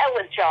set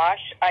with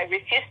Josh, I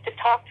refused to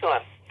talk to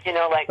him,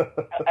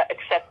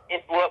 except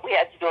what we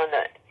had to do on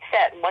the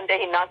set. And one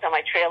day he knocked on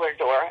my trailer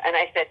door, and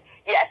I said,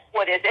 "Yes,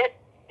 what is it?"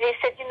 And he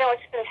said,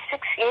 "It's been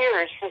 6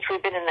 years since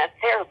we've been in that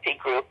therapy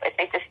group. I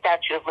think the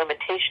statute of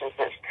limitations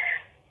has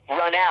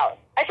run out."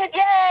 I said,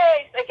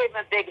 "Yay!" So I gave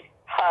him a big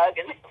hug,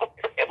 and we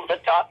were able to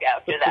talk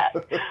after that.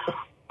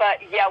 But,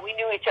 yeah, we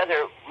knew each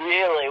other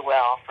really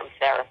well from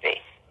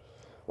therapy.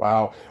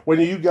 Wow.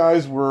 When you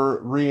guys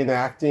were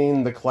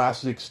reenacting the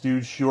classic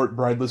Stooge short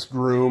Brideless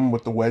Groom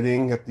with the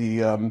wedding at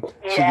the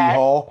City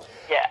Hall,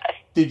 Yes.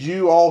 did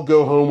you all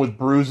go home with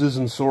bruises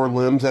and sore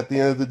limbs at the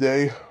end of the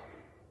day?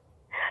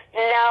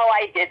 No,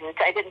 I didn't.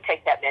 I didn't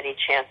take that many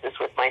chances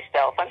with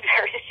myself. I'm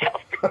very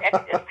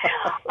self-protective.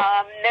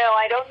 No,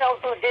 I don't know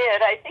who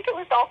did. I think it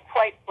was all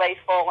quite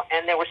playful,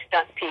 and there were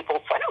stunt people,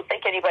 so I don't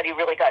think anybody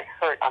really got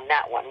hurt on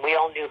that one. We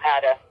all knew how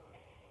to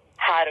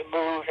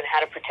move and how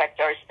to protect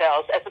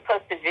ourselves, as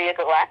opposed to Via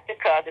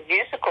Galactica, the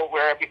musical,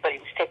 where everybody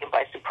was taken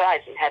by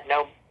surprise and had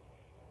no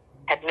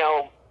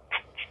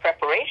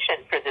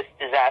preparation for this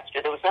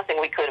disaster. There was nothing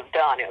we could have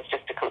done. It was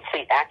just a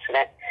complete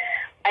accident.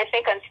 I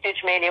think on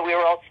Stooge Mania we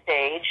were all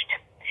staged,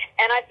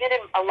 and I've been in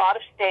a lot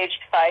of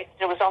staged fights.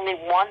 There was only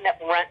one that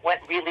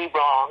went really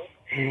wrong,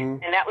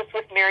 and that was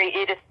with Mary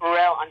Edith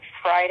Burrell on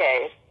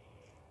Fridays.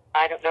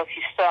 I don't know if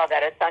you saw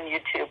that. It's on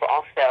YouTube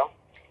also.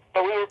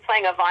 But we were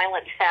playing a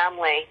violent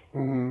family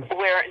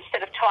where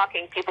instead of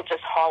talking, people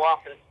just haul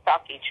off and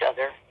stalk each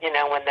other,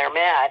 when they're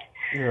mad.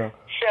 Yeah.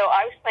 So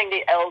I was playing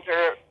the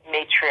elder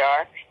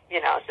matriarch,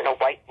 I was in a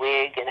white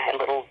wig and I had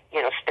little,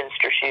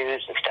 spinster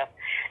shoes and stuff.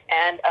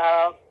 And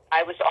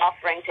I was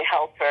offering to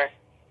help her.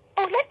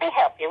 "Oh, let me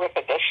help you with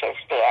the dishes,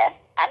 dear.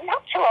 I'm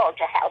not too old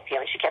to help you."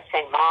 And she kept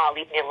saying, "Ma,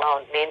 leave me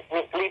alone,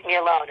 leave me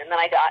alone." And then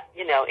I got,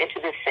 into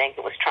the sink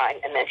and was trying,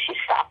 and then she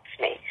stops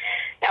me.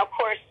 Now, of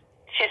course,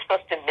 she's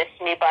supposed to miss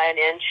me by an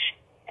inch,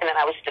 and then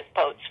I was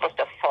supposed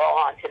to fall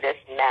onto this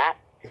mat,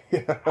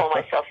 pull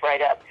myself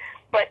right up.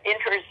 But in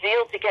her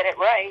zeal to get it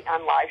right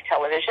on live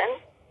television,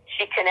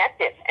 she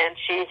connected, and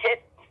she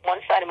hit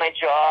one side of my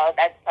jaw,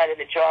 that side of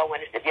the jaw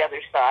went into the other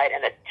side,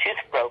 and a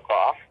tooth broke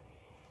off.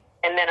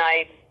 And then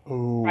I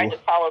tried to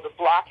follow the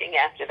blocking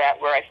after that,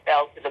 where I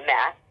fell to the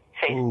mat,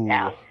 face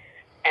down.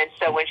 And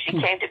so when she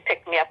came to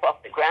pick me up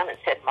off the ground and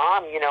said,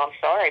 "Mom, I'm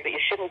sorry, but you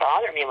shouldn't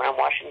bother me when I'm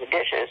washing the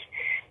dishes."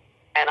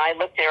 And I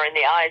looked at her in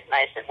the eyes and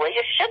I said, "Well,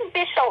 you shouldn't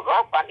be so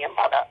rough on your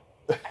mother.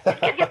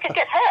 You could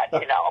get hurt,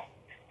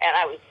 And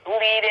I was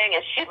bleeding,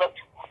 and she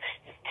looked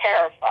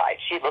terrified.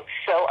 She looked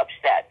so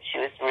upset. She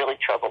was really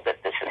troubled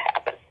that this had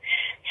happened.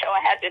 So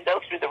I had to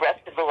go through the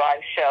rest of the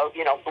live show,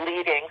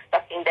 bleeding,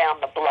 sucking down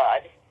the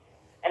blood.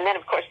 And then,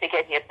 of course, they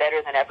gave me a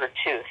better than ever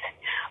tooth.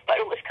 But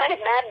it was kind of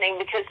maddening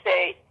because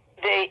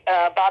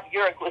Bob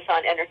Urich was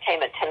on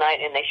Entertainment Tonight,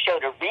 and they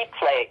showed a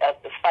replay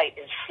of the fight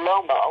in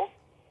slow-mo,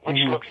 which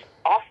looks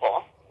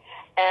awful.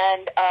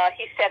 And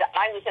he said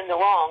I was in the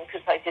wrong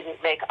because I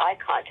didn't make eye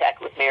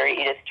contact with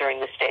Mary Edith during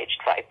the staged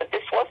fight. But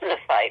this wasn't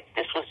a fight.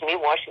 This was me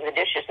washing the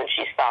dishes, and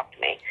she stopped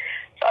me.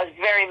 So I was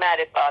very mad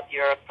at Bob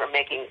Urich for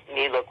making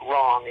me look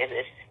wrong in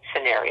this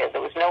scenario.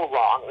 There was no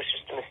wrong. It was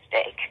just a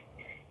mistake.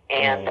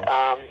 And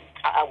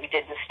we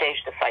didn't stage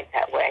the fight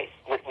that way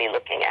with me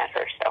looking at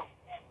her. So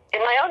in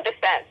my own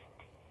defense,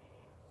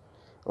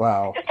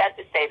 wow. I just had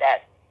to say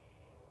that.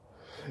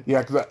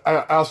 Yeah, because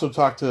I also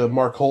talked to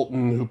Mark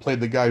Holton, who played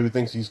the guy who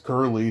thinks he's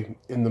Curly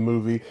in the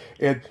movie,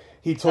 and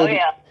he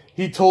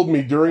told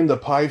me during the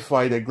pie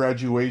fight at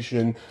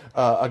graduation,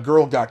 a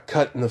girl got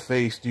cut in the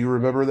face. Do you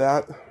remember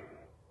that?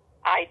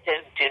 I do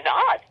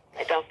not.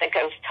 I don't think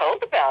I was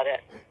told about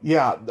it.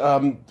 Yeah,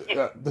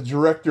 the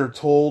director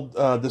told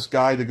this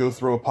guy to go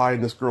throw a pie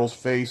in this girl's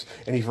face,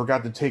 and he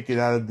forgot to take it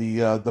out of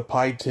the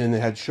pie tin.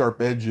 It had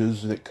sharp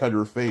edges, and it cut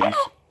her face.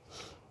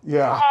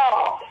 Yeah.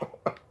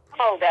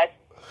 Oh, that's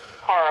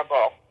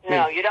horrible.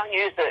 No, you don't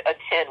use a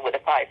tin with a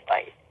pie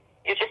fight.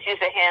 You just use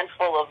a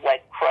handful of,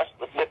 crust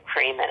with whipped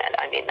cream in it.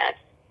 I mean,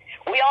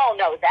 we all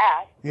know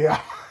that.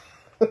 Yeah.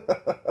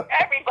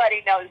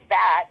 Everybody knows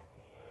that.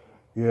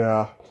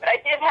 Yeah. But I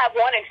did have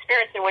one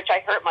experience in which I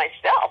hurt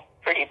myself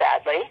pretty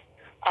badly.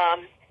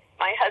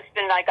 My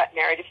husband and I got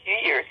married a few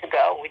years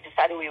ago. We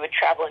decided we would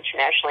travel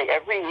internationally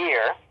every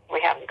year. We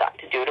haven't gotten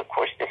to do it, of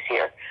course, this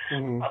year.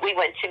 But we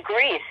went to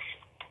Greece.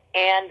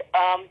 And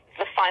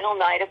the final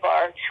night of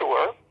our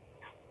tour,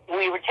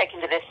 we were taken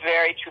to this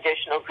very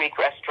traditional Greek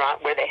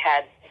restaurant where they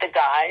had the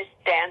guys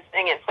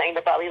dancing and playing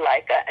the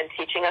balalaika and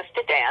teaching us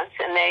to dance.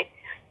 And they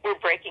were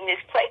breaking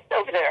these plates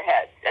over their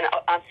heads. And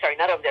I'm sorry,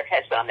 not over their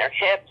heads, but on their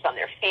hips, on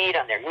their feet,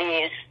 on their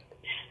knees.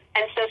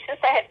 And so since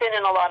I had been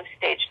in a lot of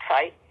staged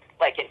fights,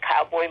 like in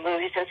cowboy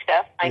movies and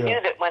stuff, I knew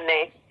that when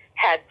they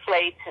had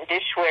plates and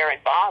dishware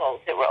and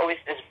bottles, there were always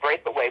this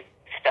breakaway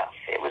stuff.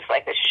 It was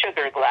like a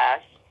sugar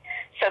glass,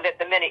 so that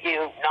the minute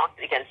you knocked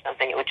it against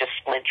something, it would just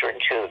splinter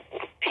into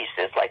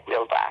pieces like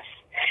real glass.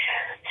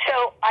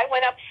 So I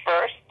went up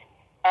first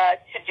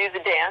to do the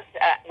dance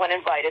when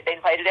invited. They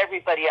invited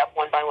everybody up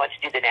one by one to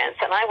do the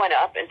dance, and I went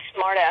up, and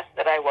smart-ass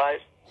that I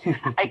was,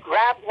 I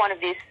grabbed one of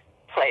these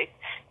plates,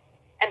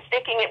 and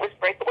thinking it was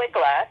breakaway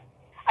glass,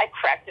 I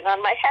cracked it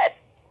on my head,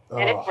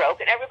 and it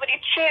broke, and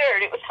everybody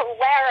cheered. It was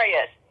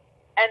hilarious.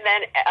 And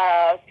then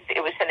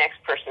it was the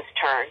next person's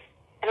turn.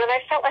 And then I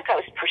felt like I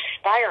was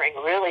perspiring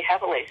really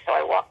heavily, so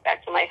I walked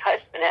back to my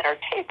husband at our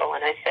table,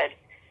 and I said,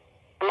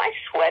 am I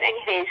sweating?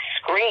 And he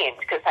screamed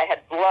because I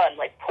had blood,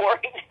 like,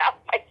 pouring down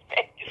my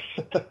face.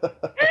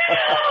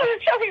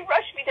 So he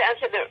rushed me down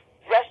to the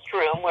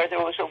restroom where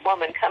there was a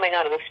woman coming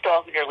out of the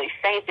stall who nearly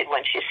fainted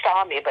when she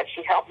saw me, but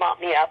she helped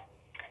mop me up.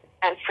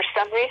 And for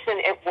some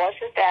reason, it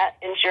wasn't that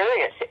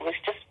injurious. It was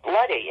just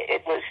bloody.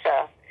 It was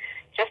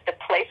just a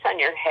place on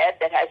your head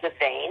that has a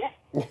vein.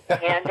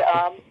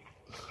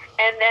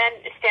 And then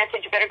Stan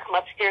said, you better come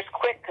upstairs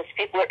quick because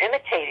people are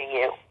imitating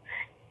you.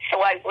 So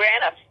I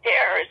ran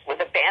upstairs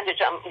with a bandage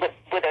on,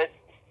 with a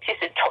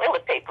piece of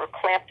toilet paper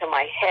clamped to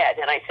my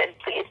head. And I said,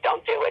 please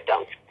don't do it.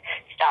 Don't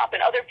stop.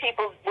 And other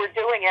people were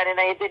doing it, and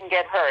they didn't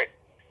get hurt.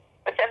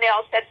 But then they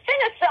all said, sing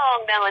a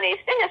song, Melanie.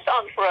 Sing a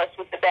song for us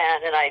with the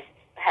band. And I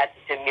had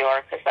to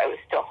demur because I was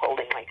still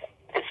holding like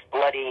this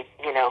bloody,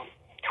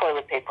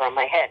 toilet paper on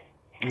my head.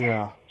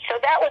 Yeah. So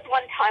that was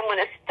one time when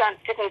a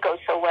stunt didn't go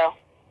so well.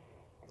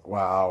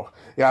 Wow.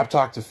 Yeah, I've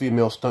talked to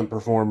female stunt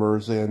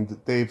performers, and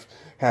they've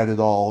had it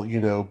all,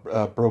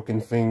 broken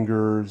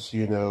fingers,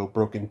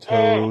 broken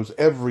toes,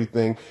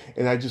 everything.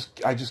 And I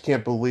just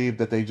can't believe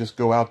that they just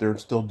go out there and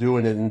still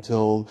doing it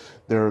until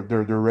they're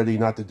ready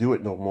not to do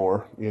it no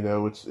more.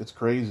 It's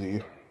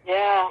crazy.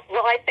 Yeah.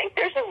 Well, I think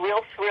there's a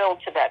real thrill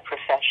to that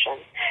profession.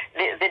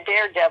 The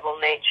daredevil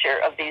nature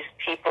of these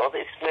people,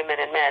 these women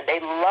and men, they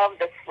love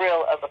the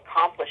thrill of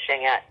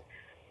accomplishing it.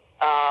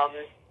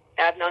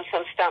 I've known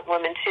some stunt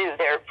women, too.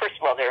 First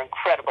of all, they're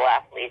incredible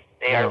athletes.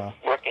 They are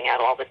working out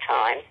all the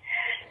time.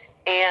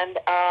 And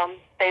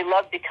they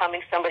love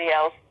becoming somebody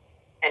else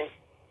and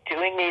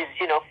doing these,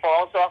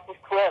 falls off of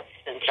cliffs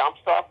and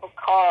jumps off of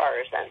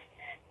cars. And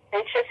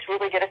they just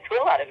really get a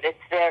thrill out of it.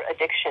 It's their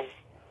addiction.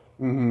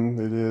 Mm-hmm,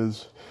 it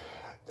is.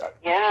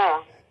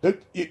 Yeah.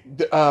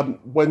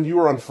 When you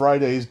were on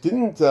Fridays,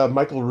 didn't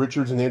Michael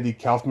Richards and Andy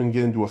Kaufman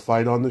get into a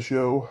fight on the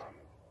show?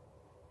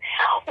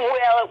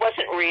 Well, it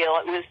wasn't real.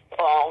 It was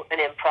all an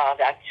improv,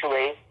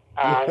 actually.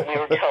 We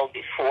were told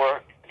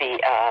before the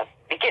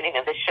beginning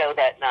of the show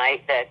that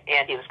night that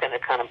Andy was going to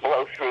kind of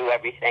blow through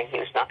everything. He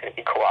was not going to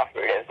be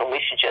cooperative, and we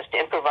should just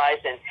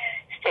improvise and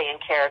stay in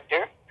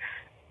character.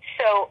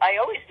 So I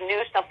always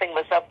knew something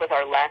was up with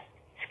our last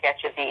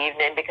sketch of the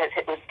evening because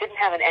it didn't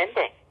have an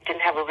ending. It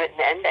didn't have a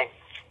written ending.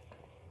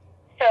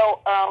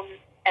 So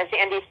as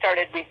Andy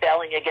started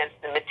rebelling against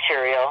the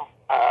material,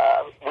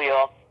 we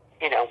all,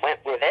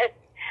 went with it.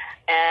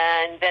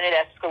 And then it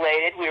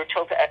escalated. We were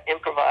told to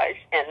improvise,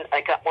 and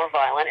I got more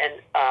violent.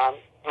 And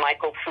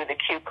Michael threw the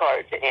cue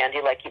cards at Andy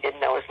like he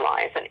didn't know his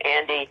lines. And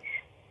Andy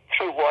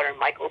threw water in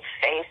Michael's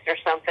face or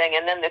something.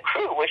 And then the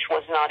crew, which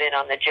was not in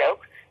on the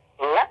joke,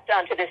 leapt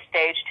onto the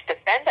stage to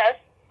defend us.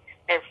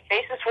 Their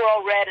faces were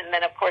all red, and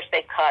then, of course,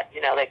 they cut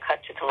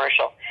to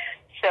commercial.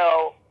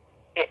 So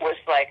it was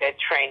like a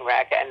train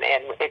wreck, and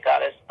it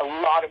got us a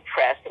lot of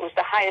press. It was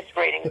the highest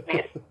ratings we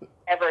had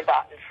ever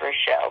gotten for a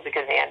show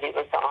because Andy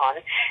was on.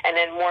 And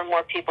then more and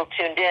more people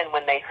tuned in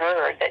when they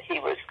heard that he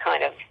was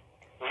kind of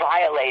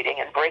violating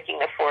and breaking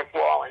the fourth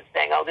wall and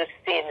saying, oh, this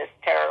scene is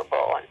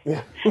terrible. And,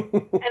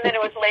 and then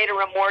it was later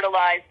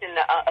immortalized in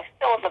a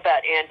film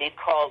about Andy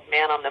called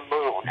Man on the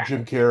Moon.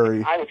 Jim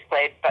Carrey. I was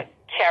played by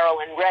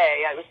Carolyn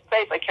Ray. I was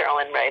played by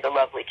Carolyn Ray, the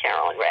lovely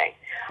Carolyn Ray.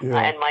 Yeah.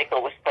 And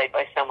Michael was played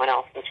by someone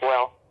else as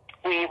well.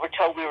 We were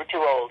told we were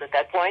too old at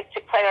that point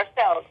to play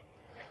ourselves,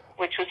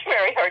 which was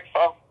very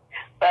hurtful.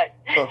 But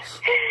that's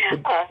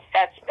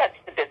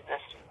the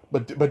business.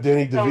 But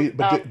Danny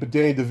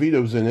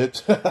DeVito's in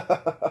it.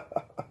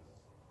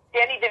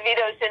 Danny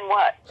DeVito's in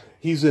what?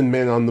 He's in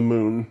Man on the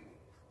Moon.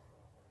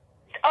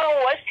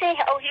 Oh, was he?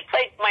 Oh, he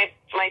played my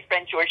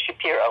friend George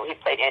Shapiro. He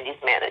played Andy's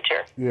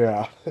manager.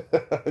 Yeah.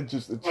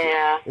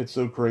 It's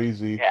so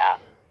crazy.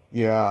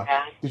 Yeah.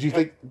 Did you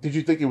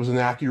think it was an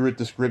accurate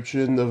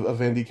description of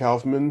Andy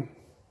Kaufman?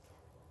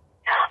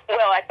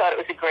 Well, I thought it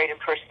was a great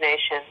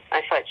impersonation.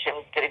 I thought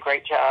Jim did a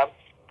great job.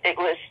 It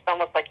was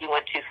almost like he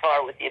went too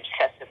far with the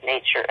obsessive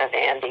nature of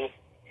Andy.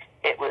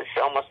 It was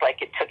almost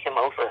like it took him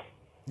over.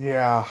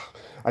 Yeah.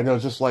 I know,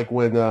 just like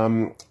when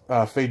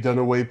Faye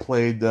Dunaway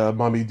played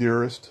Mommy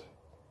Dearest,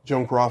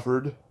 Joan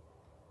Crawford.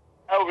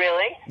 Oh,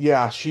 really?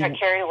 Yeah, she got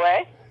carried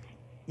away?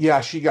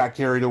 Yeah, she got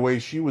carried away.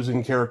 She was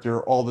in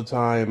character all the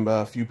time,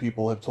 a few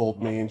people have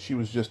told me, and she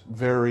was just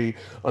very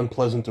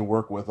unpleasant to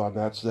work with on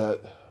that set.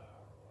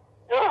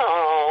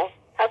 Oh,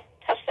 how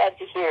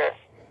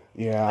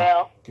Yeah,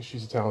 Well, because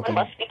she's a one talented.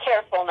 must be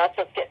careful not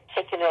to get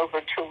taken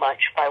over too much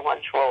by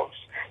one's roles.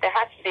 There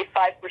has to be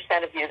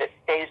 5% of you that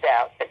stays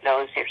out, that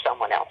knows you're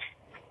someone else.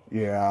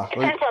 Yeah.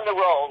 Depends on the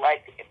role.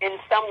 Like in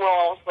some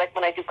roles, like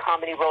when I do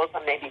comedy roles,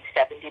 I'm maybe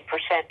 70%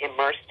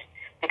 immersed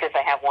because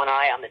I have one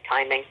eye on the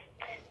timing,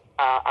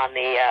 on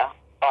the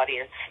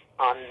audience,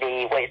 on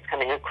the way it's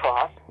coming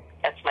across.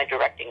 That's my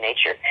directing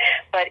nature.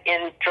 But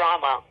in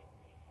drama,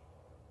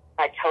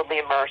 I totally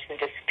immerse and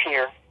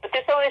disappear. But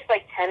there's always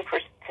like 10%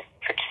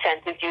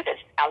 of you that's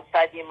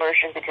outside the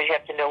immersion because you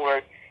have to know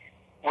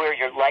where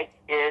your light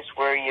is,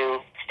 where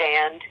you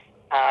stand,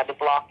 the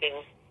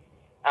blocking,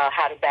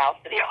 how to bow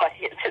for the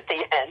audience at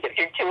the end. If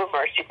you're too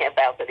immersed, you can't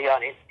bow for the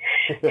audience.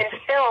 In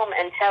film,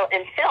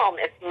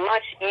 it's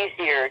much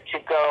easier to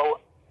go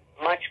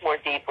much more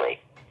deeply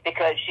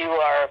because you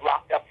are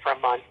locked up for a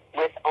month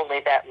with only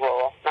that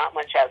role, not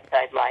much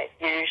outside life.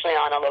 You're usually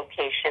on a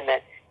location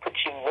that puts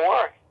you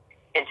more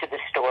into the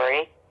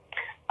story.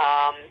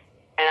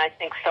 And I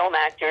think film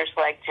actors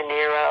like De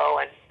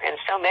Niro and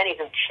so many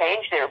who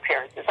change their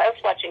appearances. I was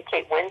watching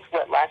Kate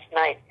Winslet last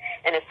night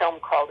in a film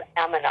called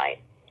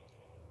Ammonite.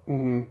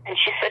 Mm-hmm. And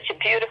she's such a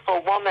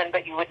beautiful woman,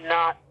 but you would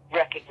not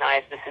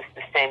recognize this is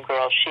the same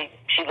girl. She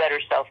let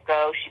herself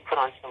go. She put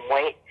on some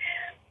weight.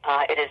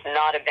 It is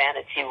not a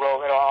vanity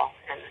role at all.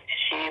 And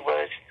she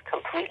was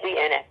completely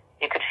in it.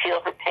 You could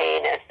feel her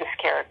pain as this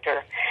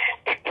character,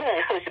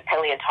 who's a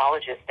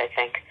paleontologist, I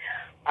think.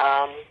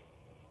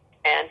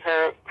 And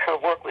her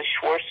work with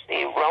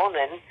Schwarzy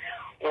Roman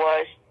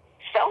was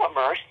so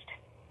immersed,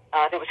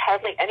 there was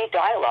hardly any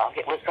dialogue.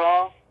 It was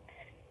all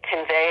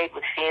conveyed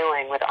with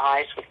feeling, with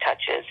eyes, with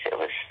touches. It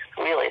was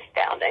really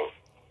astounding.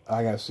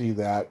 I gotta see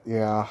that.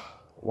 Yeah.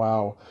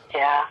 Wow.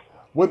 Yeah.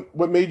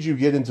 What made you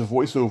get into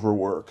voiceover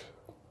work?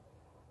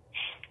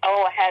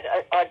 Oh, I had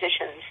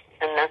auditions,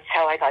 and that's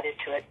how I got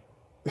into it.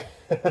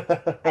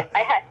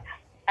 I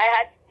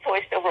had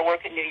voiceover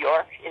work in New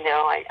York. You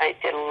know, I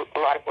did a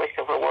lot of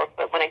voiceover work,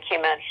 but when I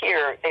came out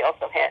here, they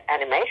also had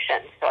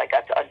animation, so I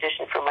got to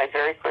audition for my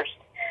very first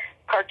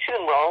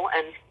cartoon role,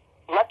 and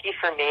lucky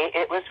for me,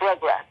 it was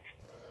Rugrats.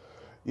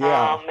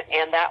 Yeah.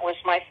 And that was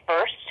my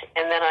first,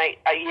 and then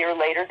a year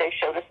later, they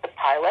showed us the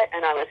pilot,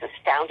 and I was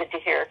astounded to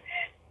hear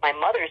my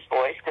mother's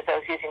voice, because I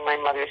was using my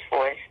mother's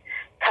voice,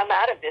 come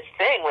out of this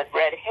thing with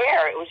red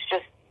hair. It was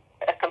just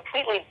a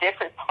completely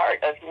different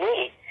part of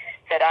me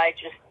that I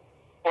just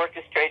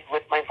orchestrated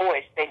with my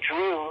voice. They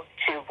drew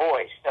to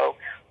voice. So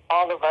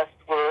all of us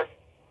were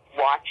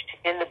watched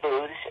in the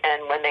booths,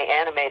 and when they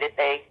animated,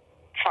 they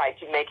tried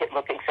to make it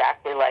look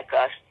exactly like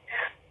us.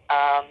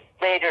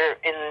 Later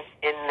in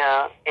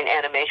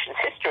animation's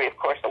history, of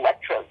course,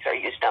 electrodes are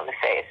used on the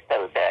face,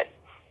 so that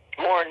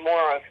more and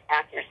more of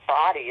actors'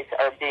 bodies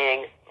are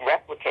being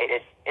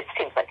replicated. It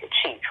seems like a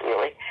cheat,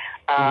 really,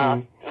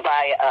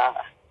 by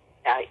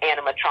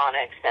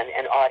animatronics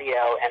and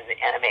audio and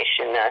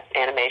animation.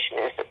 Animation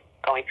is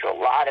going through a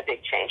lot of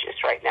big changes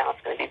right now.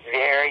 It's going to be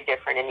very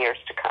different in years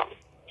to come.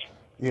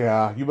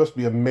 Yeah, you must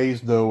be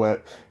amazed, though,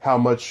 at how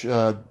much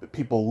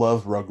people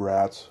love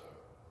Rugrats.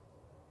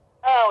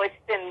 Oh, it's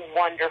been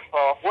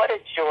wonderful. What a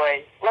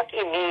joy.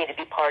 Lucky me to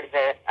be part of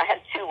it. I had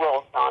 2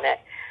 roles on it,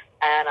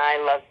 and I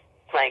loved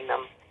playing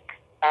them.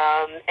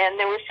 And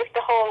there was just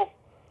a whole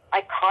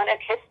iconic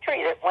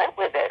history that went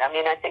with it. I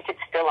mean, I think it's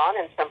still on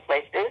in some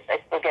places. I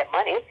still get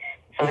money,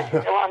 so it's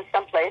still on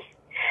someplace.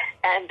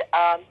 And,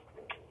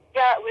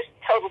 yeah, it was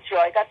total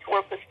joy. I got to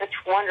work with such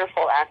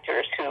wonderful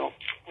actors who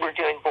were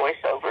doing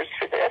voiceovers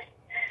for this,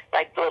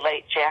 like the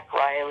late Jack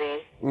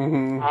Riley.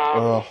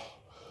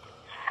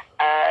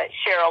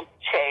 Cheryl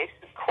Chase,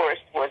 of course,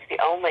 was the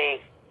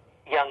only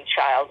young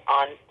child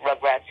on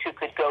Rugrats who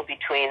could go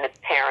between the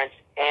parents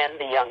and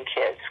the young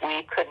kids.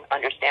 We couldn't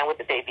understand what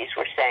the babies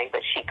were saying,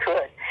 but she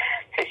could.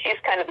 So she's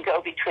kind of the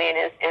go-between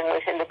and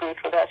was in the booth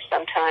with us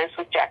sometimes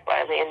with Jack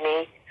Riley and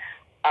me,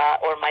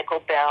 or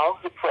Michael Bell,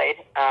 who played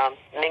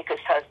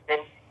Minka's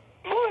husband,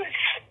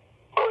 Moose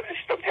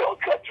from the old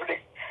country.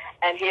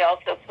 And he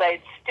also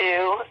played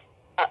Drew,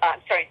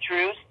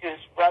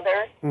 Stu's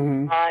brother.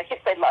 He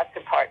played lots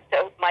of parts.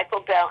 So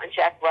Michael Bell and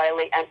Jack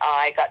Riley and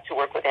I got to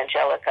work with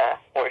Angelica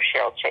or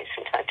Cheryl Chase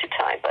from time to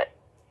time, but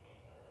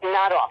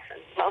not often.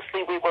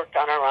 Mostly we worked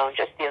on our own,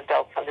 just the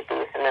adults on the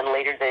booth, and then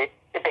later the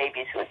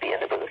babies who would be in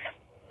the booth.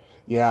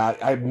 Yeah,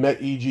 I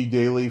met E.G.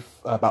 Daily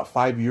about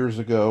 5 years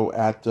ago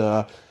at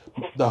the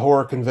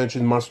horror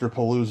convention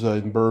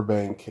Monsterpalooza in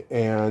Burbank,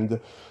 and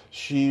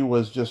she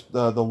was just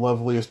the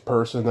loveliest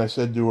person. I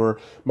said to her,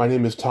 "My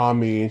name is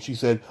Tommy," and she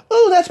said,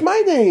 "Oh, that's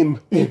my name."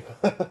 Yes,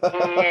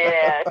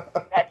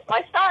 that's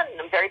my son.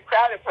 I'm very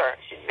proud of her.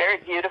 She's very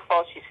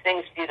beautiful. She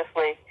sings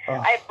beautifully.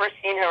 I had first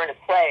seen her in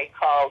a play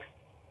called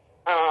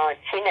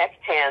T-Neck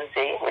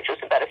Tansy, which was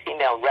about a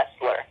female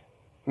wrestler,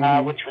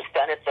 which was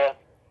done at the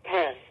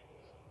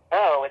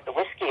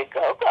Whiskey A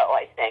Go-Go,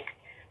 I think,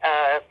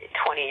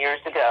 20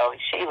 years ago.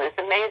 And she was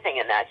amazing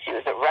in that. She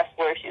was a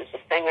wrestler, she was a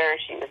singer,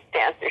 she was a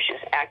dancer, she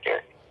was an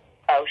actor.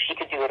 Oh, she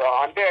could do it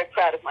all. I'm very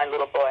proud of my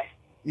little boy.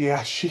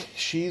 Yeah,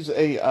 she's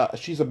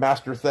a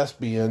master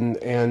thespian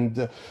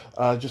and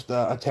just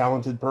a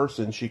talented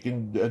person. She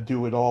can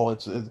do it all.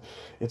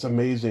 It's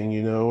amazing,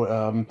 you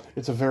know.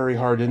 It's a very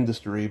hard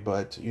industry,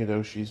 but you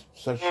know she's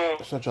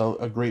Mm, such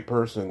a great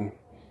person.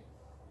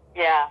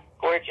 yeah,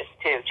 gorgeous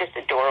too, just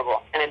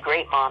adorable, and a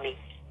great mommy.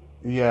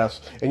 Yes,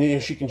 and you know,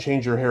 she can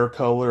change her hair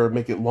color,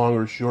 make it long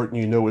or short,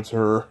 and you know it's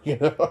her. You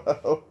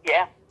know.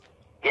 Yeah,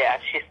 yeah,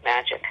 she's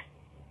magic.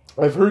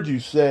 I've heard you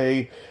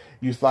say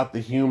you thought the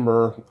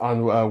humor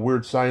on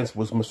Weird Science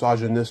was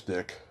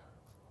misogynistic.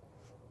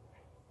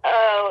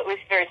 Oh, it was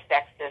very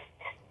sexist.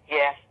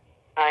 Yes,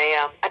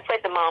 I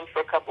played the mom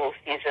for a couple of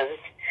seasons,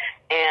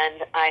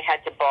 and I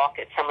had to balk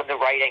at some of the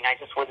writing. I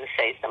just wouldn't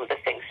say some of the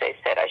things they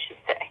said, I should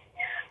say.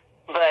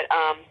 But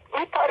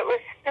I thought it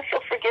was, if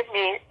you'll forgive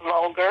me,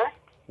 vulgar.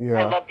 I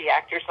Yeah. love the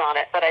actors on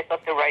it, but I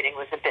thought the writing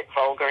was a bit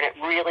vulgar, and it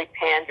really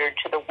pandered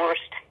to the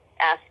worst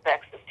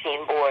aspects of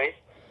teen boys,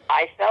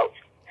 I felt.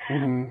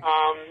 Hmm.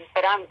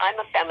 But I'm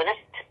a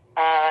feminist.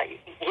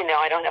 You know,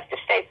 I don't have to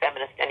say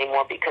feminist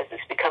anymore because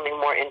it's becoming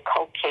more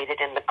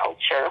inculcated in the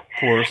culture Of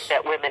course.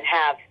 that women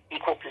have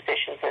equal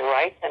positions and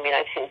rights. I mean,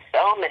 I've seen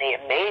so many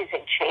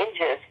amazing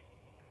changes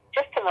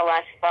just in the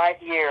last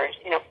 5 years.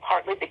 You know,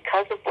 partly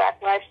because of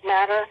Black Lives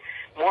Matter,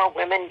 more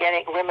women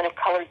of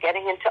color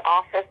getting into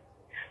office.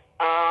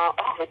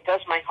 It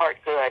does my heart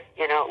good.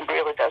 You know, it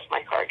really does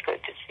my heart good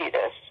to see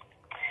this.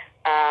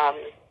 Um,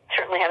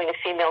 Certainly having a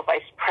female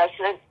vice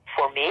president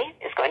for me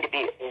is going to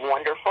be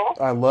wonderful.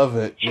 I love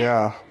it.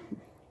 Yeah.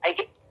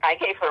 I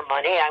gave her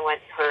money. I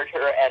went and heard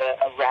her at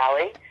a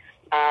rally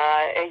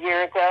a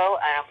year ago.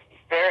 I'm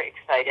very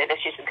excited.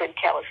 She's a good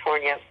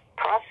California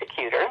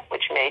prosecutor,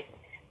 which may,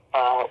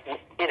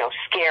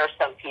 scare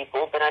some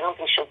people, but I don't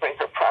think she'll bring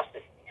her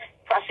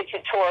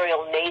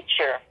prosecutorial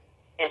nature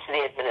into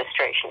the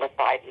administration with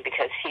Biden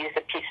because he's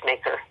a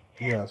peacemaker.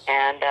 Yes.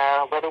 And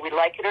whether we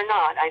like it or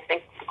not, I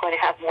think we're going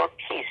to have more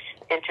peace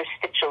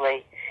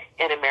interstitially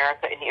in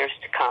America in years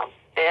to come.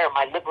 There,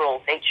 my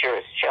liberal nature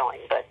is showing,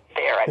 but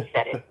there, I've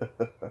said it.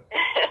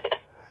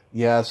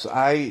 Yes,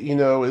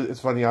 it's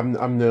funny.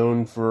 I'm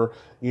known for,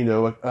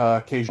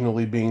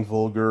 occasionally being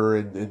vulgar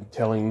and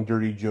telling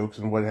dirty jokes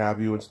and what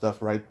have you and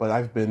stuff, right? But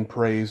I've been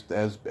praised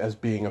as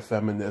being a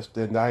feminist,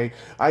 and I'm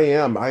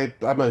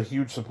a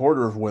huge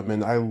supporter of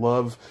women. I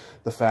love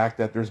the fact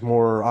that there's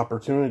more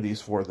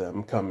opportunities for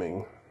them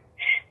coming.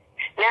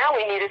 Now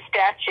we need a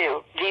statue.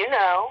 Do you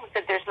know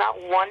that there's not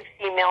one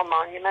female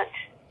monument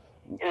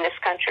in this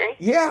country?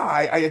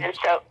 Yeah, And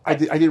so I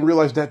didn't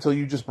realize that till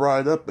you just brought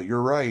it up, but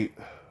you're right.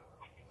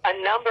 a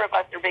number of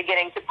us are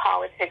beginning to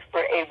politic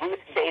for a Ruth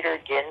Bader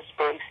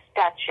Ginsburg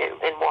statue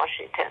in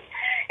Washington.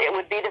 It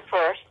would be the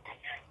first.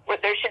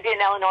 There should be an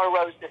Eleanor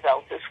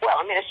Roosevelt as well.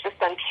 I mean, it's just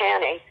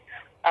uncanny.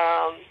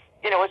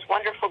 It's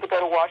wonderful to go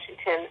to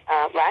Washington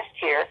last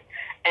year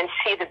and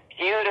see the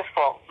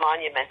beautiful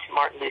monument to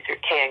Martin Luther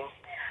King.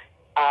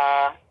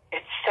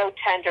 It's so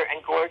tender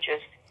and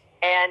gorgeous.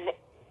 And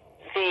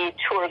the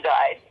tour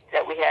guide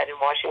that we had in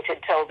Washington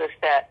told us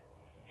that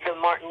the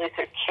Martin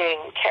Luther King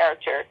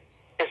character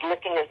is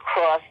looking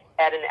across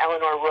at an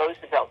Eleanor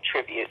Roosevelt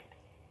tribute.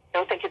 I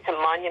don't think it's a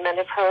monument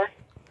of her,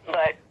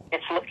 but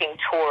it's looking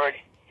toward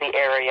the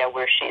area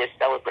where she is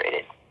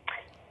celebrated.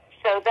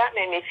 So that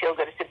made me feel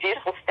good. It's a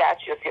beautiful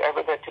statue if you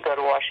ever get to go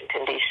to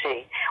Washington,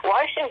 D.C.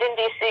 Washington,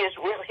 D.C. is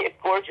really a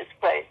gorgeous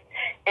place.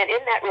 And in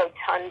that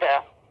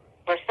rotunda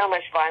where so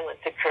much violence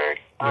occurred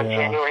on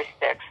January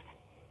 6th,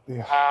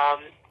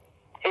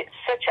 it's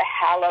such a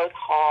hallowed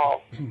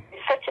hall.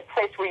 It's such a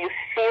place where you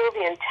feel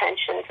the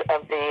intentions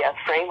of the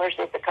framers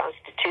of the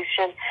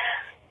Constitution.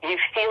 You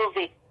feel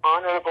the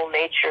honorable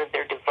nature of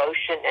their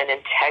devotion and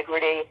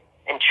integrity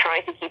and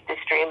trying to keep this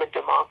dream of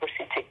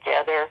democracy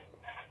together.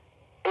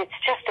 It's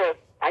just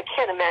I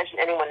can't imagine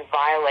anyone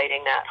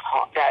violating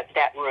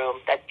that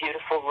room, that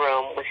beautiful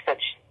room with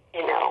such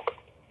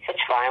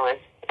violence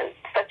and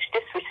such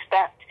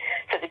disrespect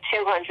for the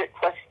 200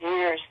 plus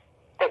years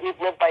that we've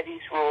lived by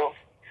these rules.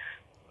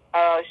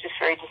 It's just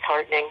very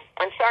disheartening.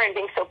 I'm sorry I'm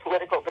being so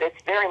political, but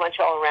it's very much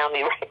all around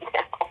me right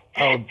now.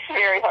 It's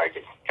very hard to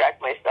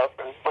distract myself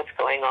from what's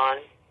going on.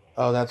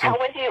 Oh, that's.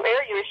 When do you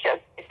air your show,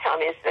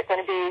 Tommy? Is it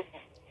going to be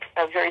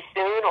very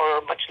soon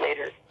or much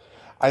later?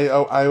 I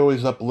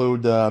always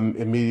upload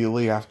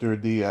immediately after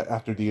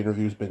the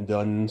interview's been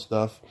done and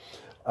stuff.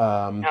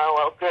 Oh,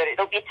 well, good.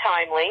 It'll be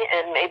timely,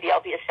 and maybe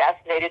I'll be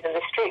assassinated in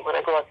the street when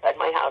I go outside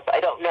my house. I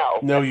don't know.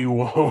 No, you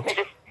won't.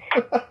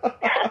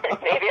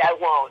 Maybe I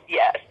won't,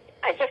 yes.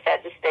 I just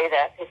had to say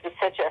that because it's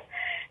such a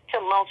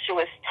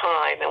tumultuous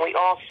time, and we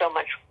all so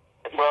much,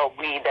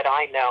 we that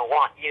I know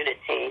want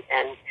unity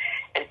and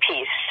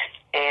peace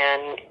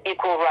and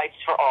equal rights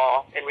for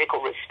all and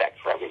equal respect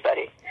for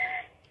everybody.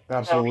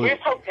 Absolutely. So here's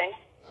hoping.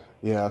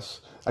 Yes,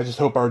 I just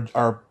hope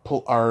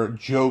our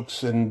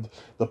jokes and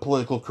the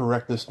political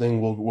correctness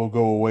thing will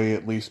go away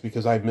at least,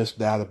 because I missed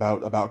that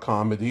about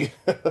comedy.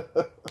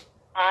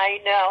 I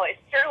know.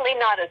 It's certainly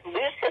not as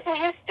loose as we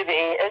used to be,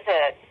 is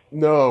it?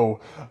 No.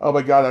 Oh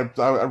my God.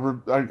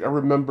 I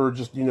remember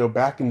just,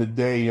 back in the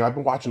day, I've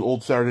been watching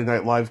old Saturday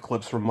Night Live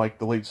clips from like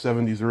the late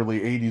 70s, early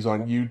 80s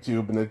on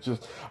YouTube. And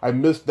I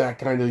missed that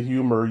kind of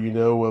humor,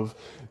 of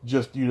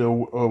just,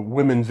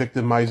 women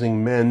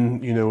victimizing men,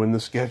 in the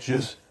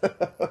sketches.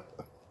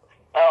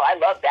 Oh, I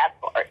love that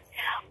part.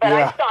 But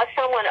Yeah. I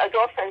saw a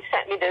girlfriend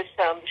sent me this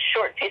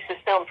short piece of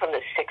film from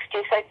the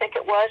 60s, I think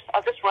it was.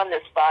 I'll just run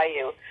this by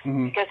you,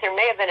 because there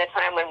may have been a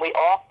time when we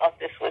all thought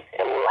this was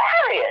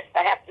hilarious,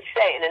 I have to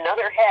say. In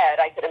another head,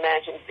 I could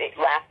imagine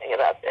laughing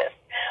about this.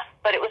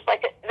 But it was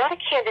like, not a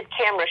candid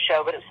camera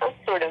show, but it was some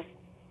sort of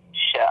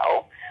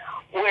show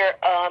where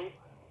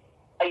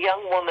a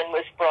young woman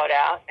was brought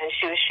out, and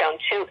she was shown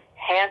two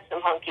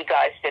handsome, hunky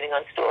guys sitting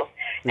on stools,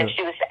 and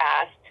she was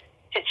asked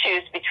to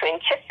choose between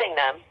kissing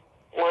them,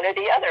 one or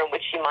the other. Would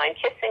she mind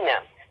kissing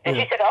them? And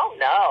she said, oh,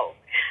 no.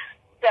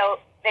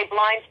 So they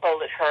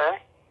blindfolded her,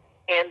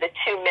 and the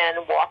two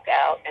men walk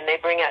out, and they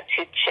bring out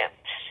two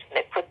chimps, and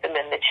they put them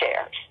in the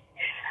chairs.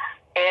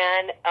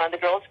 And the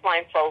girl's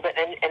blindfolded,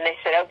 and they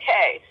said,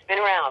 okay, spin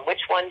around.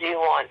 Which one do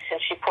you want? And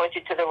she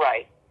pointed to the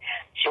right.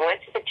 She went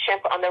to the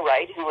chimp on the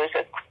right, who was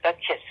a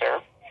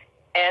kisser,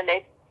 and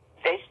they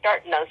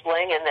start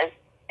nuzzling, and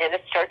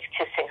it starts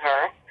kissing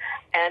her.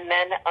 And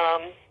then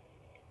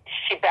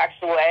she backs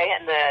away,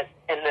 and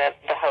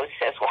the host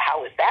says, well,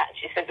 how was that? And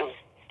she said, it was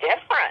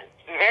different,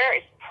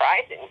 very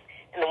surprising.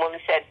 And the woman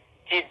said,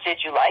 did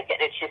you like it?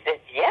 And she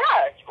said,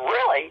 yeah, it's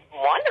really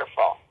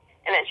wonderful.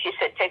 And then she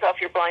said, take off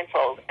your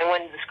blindfold. And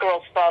when this girl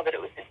saw that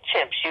it was a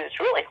chimp, she was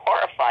really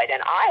horrified,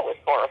 and I was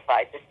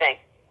horrified to think,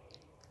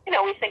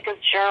 we think of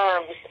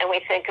germs, and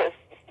we think of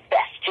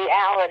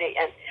bestiality,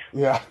 and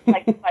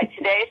like by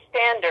today's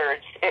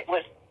standards, it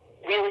was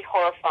really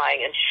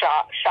horrifying and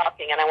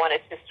shocking, and I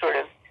wanted to sort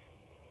of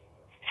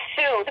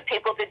sue the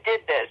people that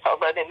did this,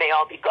 although they may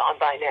all be gone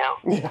by now.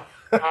 Yeah.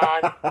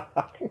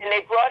 And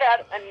they brought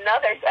out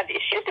another,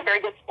 she was a very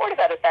good sport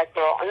about it, that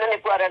girl, and then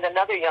they brought out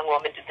another young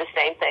woman, did the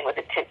same thing with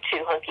the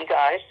two hunky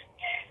guys,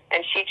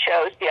 and she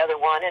chose the other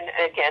one, and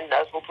again,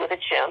 nuzzled with a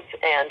chimp,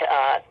 and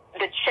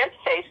the chimp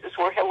faces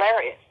were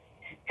hilarious,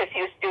 because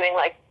he was doing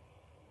like,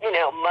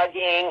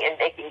 mugging and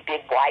making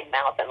big wide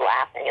mouth and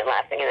laughing and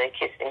then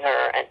kissing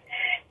her,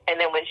 and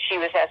then when she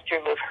was asked to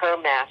remove her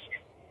mask,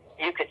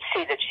 you could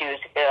see that she was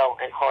ill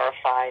and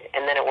horrified,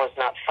 and then it was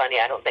not funny,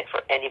 I don't think,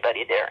 for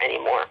anybody there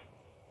anymore.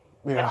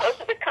 Yeah. But those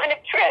are the kind of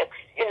tricks,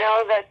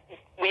 that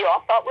we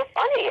all thought were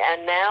funny,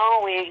 and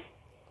now we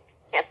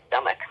can't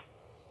stomach.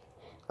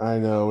 I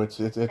know it's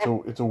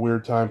a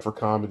weird time for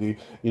comedy.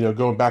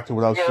 Going back to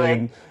what I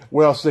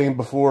was saying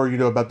before,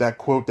 about that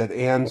quote that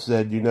Ann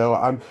said.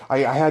 I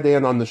had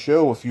Ann on the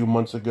show a few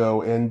months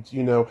ago, and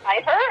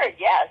I heard.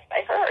 Yes,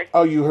 I heard.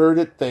 Oh, you heard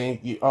it?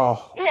 Thank you.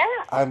 Oh, yeah.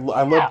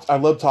 I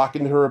love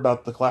talking to her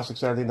about the classic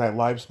Saturday Night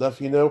Live stuff.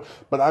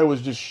 But I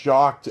was just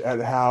shocked at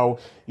how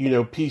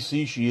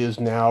PC she is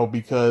now,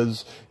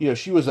 because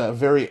she was a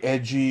very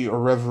edgy,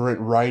 irreverent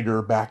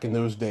writer back in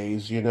those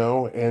days.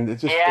 And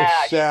it's just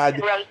it's sad.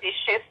 And Rosie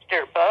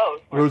Schuster,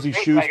 both. Rosie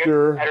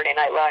Schuster, Saturday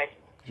Night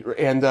Live.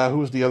 And who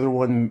was the other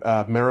one?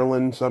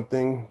 Marilyn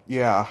something.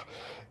 Yeah,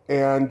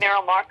 and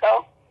Meryl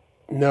Marco.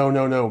 No.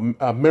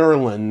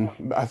 Marilyn.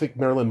 I think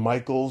Marilyn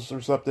Michaels or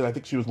something. I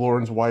think she was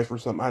Lauren's wife or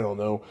something. I don't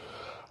know.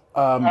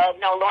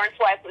 No, Lauren's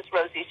wife was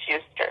Rosie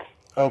Schuster.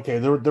 Okay,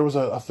 there was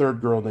a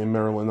third girl named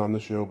Marilyn on the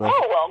show, but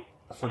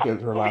I forget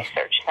her last.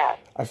 Research that.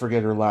 I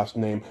forget her last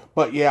name.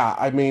 But yeah,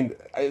 I mean,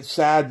 it's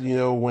sad,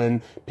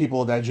 when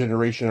people of that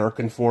generation are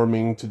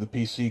conforming to the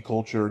PC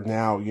culture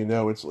now.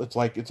 It's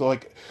like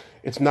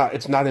it's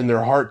not in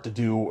their heart to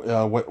do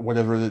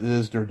whatever it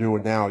is they're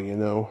doing now.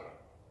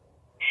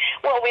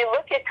 Well, we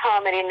look at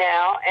comedy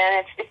now,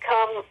 and it's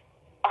become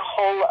a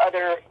whole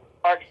other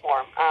art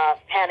form.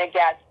 Hannah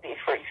Gadsby,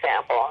 for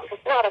example,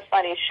 it's not a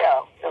funny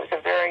show. It was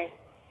a very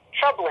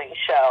troubling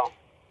show.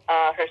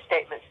 Her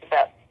statements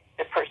about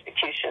the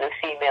persecution of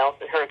females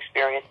and her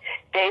experience.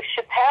 Dave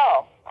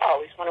Chappelle,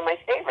 he's one of my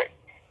favorites.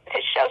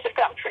 His shows have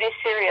gotten pretty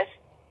serious.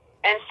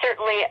 And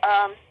certainly,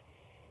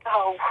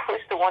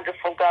 who's the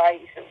wonderful guy?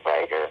 He's a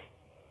writer.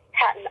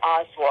 Patton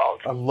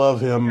Oswalt. I love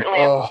him.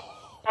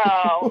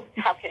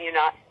 How can you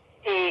not?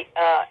 He,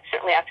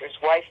 certainly after his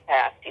wife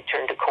passed, he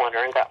turned a corner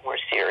and got more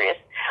serious.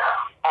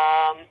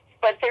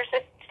 But there's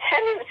a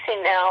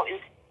tendency now in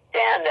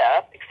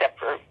stand-up, except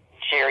for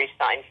Jerry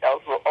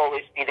Seinfeld, who will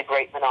always be the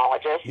great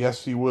monologist.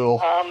 Yes, he will.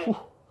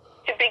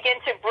 To begin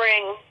to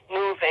bring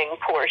moving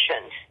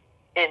portions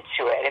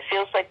into it. It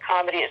feels like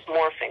comedy is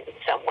morphing in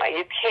some way.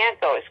 You can't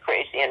go as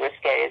crazy and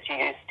risque as you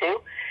used to,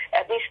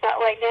 at least not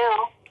right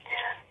now.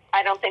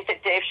 I don't think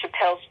that Dave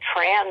Chappelle's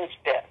trans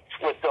bits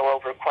would go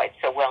over quite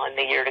so well in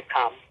the year to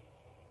come.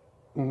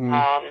 Mm-hmm.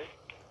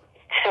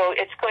 So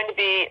it's going to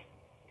be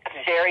a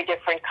very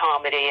different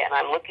comedy, and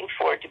I'm looking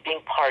forward to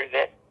being part of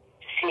it,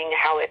 seeing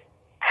how it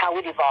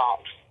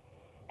evolves.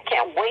 I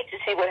can't wait to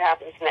see what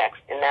happens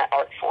next in that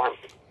art form.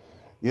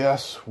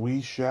 Yes,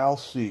 we shall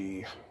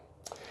see.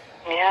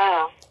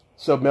 Yeah.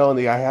 So,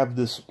 Melanie, I have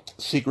this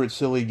secret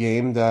silly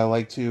game that I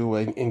like to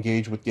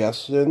engage with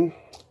guests in,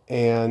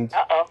 and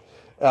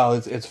Oh,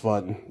 it's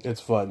fun. It's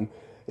fun.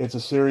 It's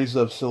a series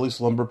of silly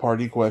slumber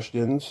party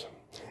questions,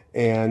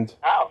 and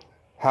Oh,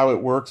 how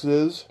it works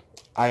is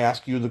I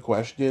ask you the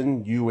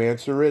question, you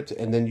answer it,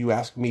 and then you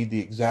ask me the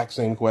exact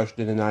same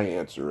question, and I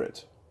answer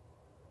it.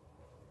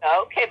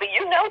 okay, but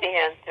you know the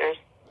answers.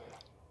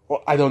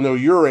 Well, I don't know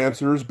your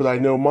answers, but I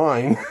know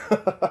mine.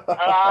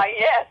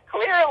 Yes,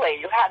 clearly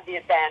you have the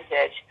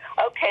advantage.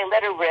 Okay,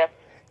 let her rip.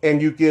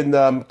 And you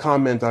can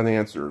comment on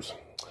answers.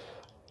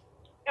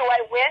 Do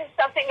I win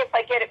something if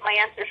I get my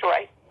answers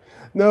right?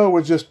 No,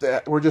 we're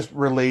just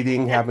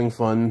relating, having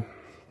fun.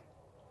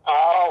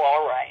 Oh,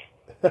 all right.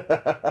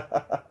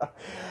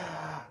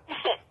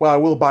 Well, I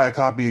will buy a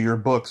copy of your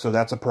book, so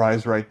that's a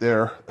prize right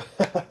there.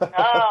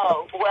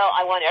 Oh, well,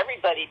 I want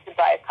everybody to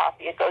buy a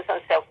copy. It goes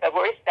on sale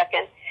February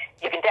 2nd.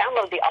 You can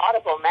download the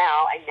Audible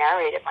now. I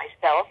narrate it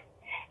myself.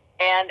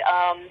 And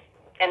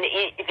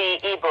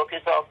the e-book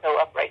is also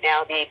up right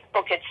now. The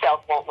book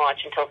itself won't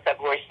launch until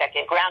February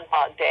 2nd,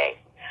 Groundhog Day.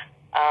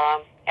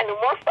 And the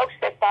more folks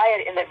that buy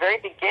it in the very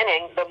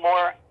beginning, the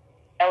more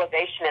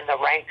elevation in the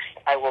ranks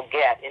I will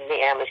get in the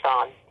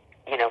Amazon,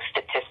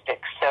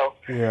 statistics. So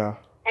Yeah.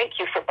 thank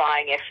you for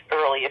buying it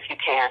early if you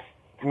can.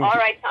 All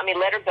right, Tommy,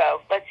 let her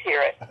go. Let's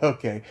hear it.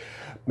 Okay.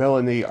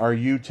 Melanie, are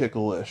you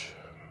ticklish?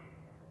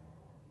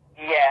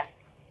 Yes.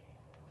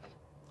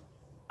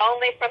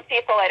 Only from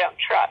people I don't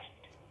trust.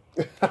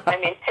 I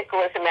mean,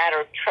 tickle is a matter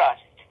of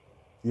trust.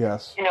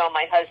 Yes.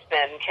 My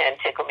husband can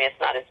tickle me. It's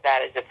not as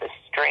bad as if a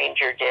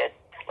stranger did.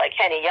 Like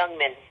Henny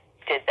Youngman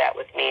did that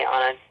with me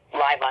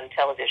live on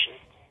television.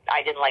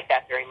 I didn't like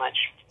that very much.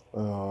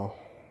 Oh.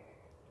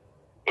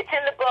 It's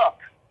in the book.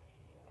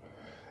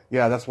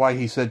 Yeah, that's why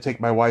he said, "Take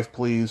my wife,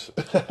 please."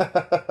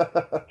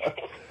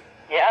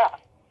 Yeah.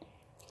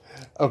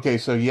 Okay,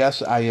 so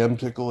yes, I am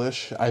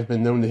ticklish. I've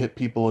been known to hit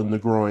people in the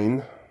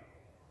groin.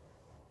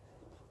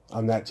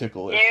 I'm that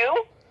ticklish.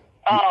 You?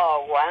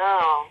 Oh,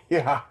 wow.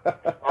 Yeah.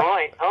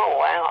 Right. Oh,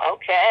 wow.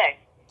 Okay.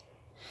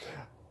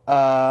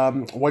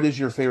 What is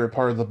your favorite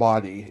part of the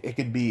body? It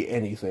could be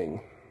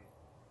anything.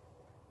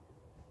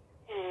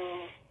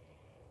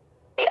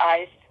 The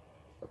eyes.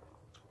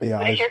 Yeah.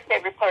 What is your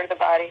favorite part of the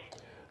body?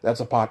 That's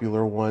a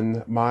popular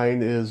one.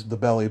 Mine is the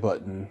belly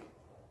button.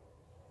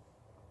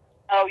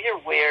 Oh, you're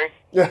weird.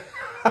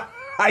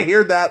 I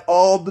hear that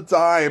all the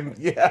time.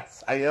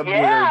 Yes, I am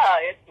Yeah,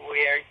 it's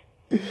weird.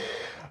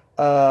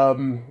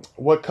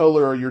 What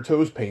color are your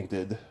toes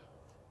painted?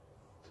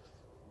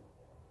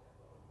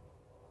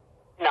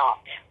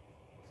 Not.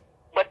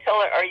 What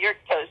color are your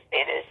toes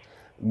painted?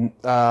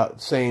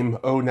 Same,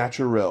 au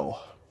naturel.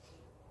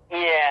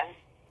 Yeah.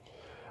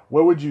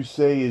 What would you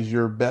say is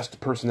your best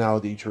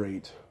personality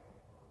trait?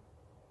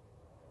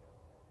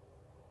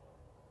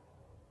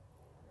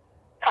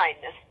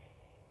 Kindness.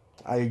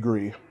 I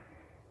agree.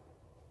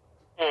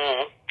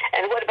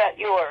 And what about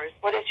yours?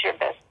 What is your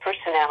best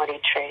personality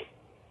trait?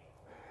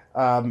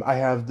 I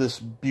have this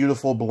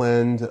beautiful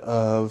blend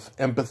of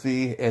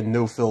empathy and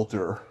no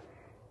filter.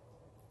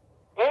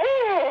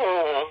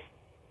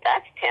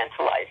 That's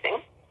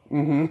tantalizing.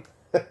 Mm-hmm.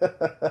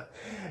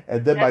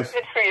 And then That's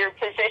good for your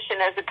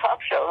position as a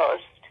talk show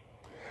host.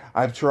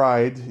 I've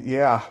tried.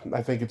 Yeah,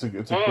 I think it's a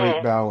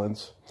great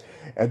balance.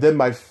 And then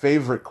my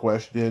favorite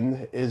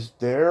question, is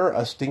there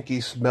a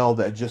stinky smell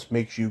that just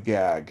makes you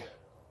gag?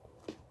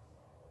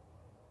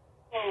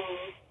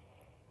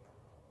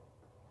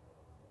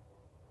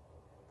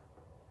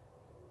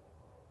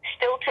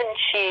 Stilton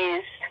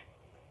cheese.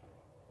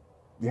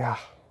 Yeah.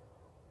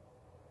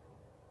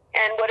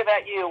 And what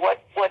about you?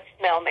 What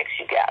smell makes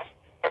you gasp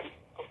or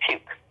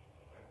puke?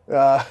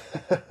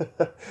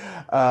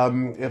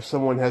 If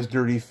someone has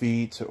dirty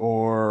feet,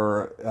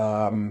 or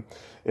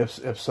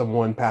if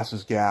someone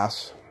passes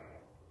gas.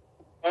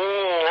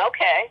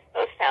 Okay.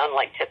 Those sound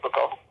like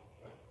typical.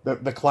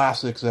 The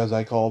classics, as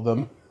I call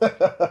them.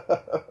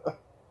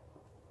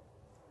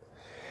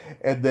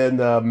 And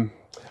then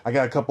I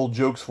got a couple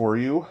jokes for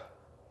you.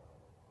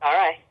 All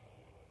right.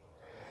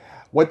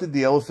 What did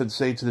the elephant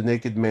say to the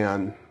naked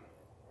man?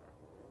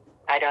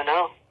 I don't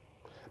know.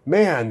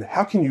 Man,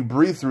 how can you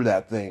breathe through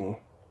that thing?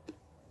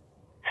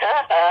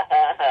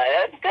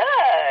 That's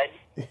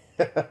good.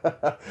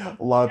 A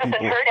lot of people.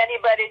 Doesn't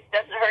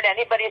hurt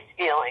anybody's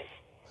feelings.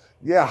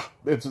 Yeah,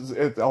 it's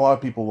a lot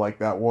of people like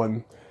that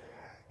one.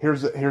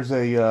 Here's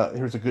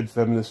a good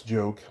feminist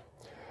joke.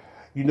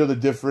 You know the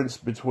difference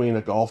between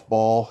a golf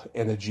ball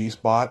and a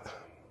G-spot?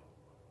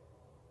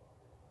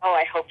 Oh,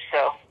 I hope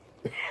so.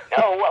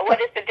 Oh, what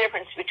is the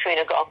difference between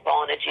a golf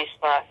ball and a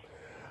G-spot?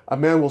 A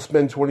man will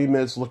spend 20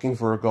 minutes looking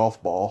for a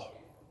golf ball.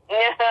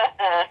 Yeah,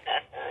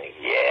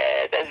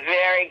 that's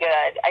very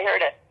good. I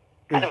heard a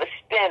kind of a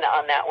spin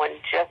on that one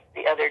just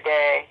the other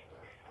day.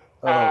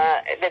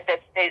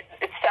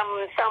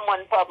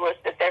 Someone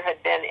published that there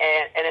had been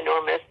an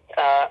enormous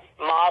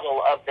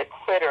model of the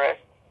clitoris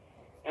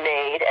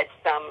made at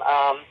some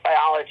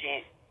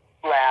biology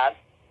lab,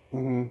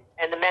 and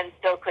the men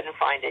still couldn't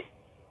find it.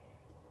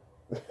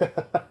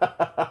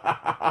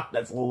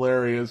 That's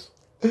hilarious.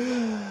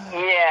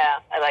 Yeah,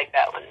 I like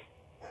that one.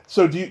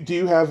 So do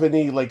you have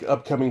any like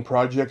upcoming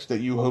projects that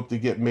you hope to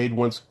get made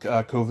once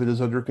COVID is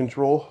under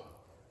control?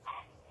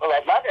 Well,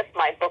 I'd love if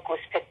my book was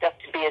picked up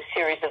to be a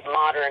series of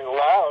modern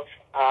love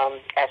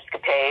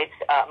escapades.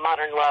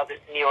 Modern Love is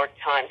a New York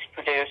Times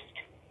produced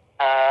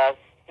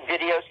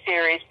video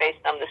series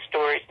based on the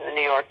stories in the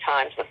New York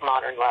Times of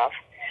modern love.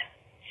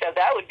 So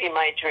that would be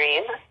my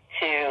dream,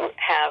 to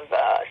have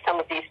some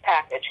of these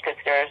packaged, because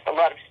there's a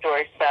lot of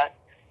stories about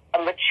a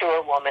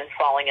mature woman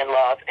falling in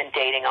love and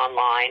dating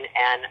online,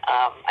 and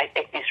I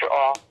think these are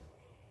all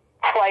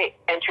quite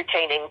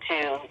entertaining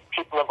to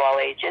people of all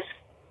ages.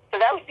 So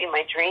that would be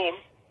my dream.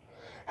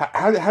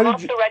 How did I'm you?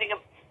 also writing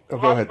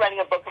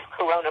a book of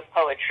Corona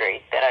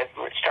poetry that I've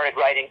started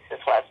writing since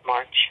last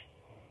March.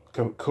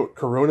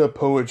 Corona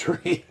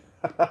poetry.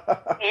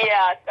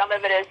 Yeah, some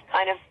of it is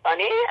kind of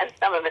funny, and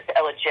some of it's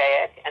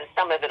elegiac, and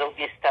some of it will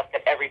be stuff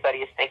that everybody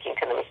is thinking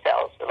to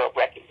themselves, so they'll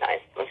recognize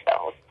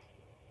themselves.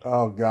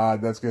 Oh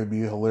God, that's going to be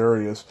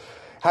hilarious.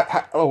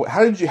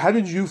 How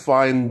did you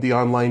find the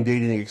online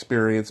dating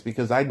experience?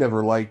 Because I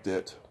never liked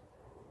it.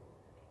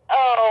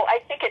 Oh, I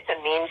think it's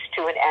a means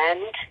to an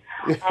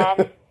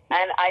end.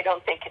 And I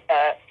don't think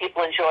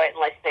people enjoy it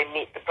unless they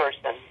meet the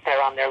person.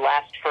 They're on their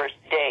last first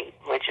date,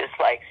 which is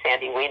like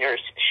Sandy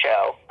Weiner's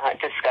show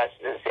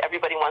discusses.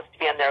 Everybody wants to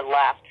be on their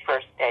last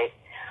first date.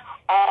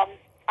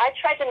 I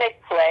tried to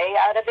make play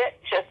out of it,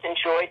 just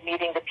enjoyed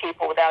meeting the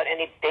people without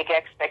any big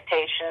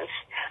expectations.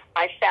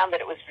 I found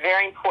that it was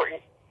very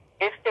important,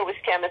 if there was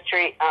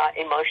chemistry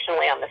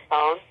emotionally on the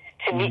phone,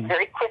 to meet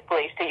very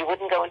quickly so you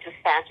wouldn't go into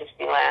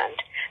fantasy land.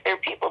 There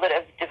are people that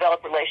have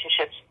developed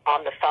relationships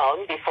on the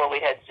phone before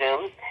we had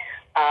Zoom,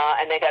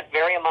 and they got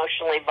very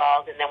emotionally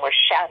involved and then were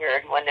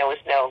shattered when there was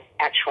no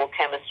actual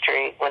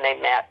chemistry when they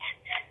met.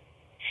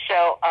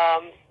 So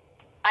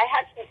I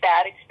had some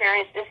bad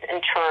experiences in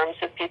terms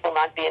of people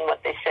not being what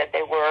they said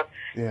they were.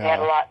 Yeah. They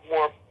had a lot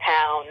more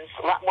pounds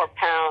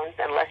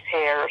and less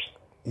hairs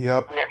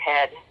on their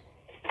head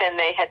than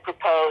they had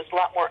proposed,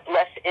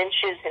 less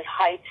inches in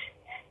height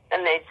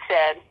than they'd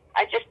said.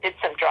 I just did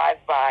some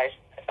drive-bys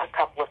a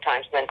couple of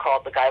times and then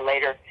called the guy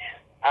later.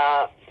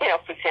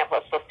 For example, I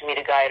was supposed to meet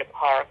a guy at a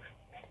park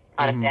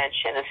on a bench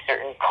in a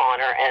certain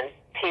corner, and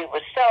he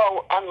was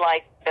so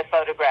unlike the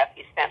photograph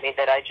he sent me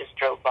that I just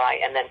drove by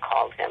and then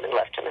called him and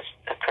left him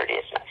a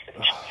courteous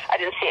message. I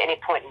didn't see any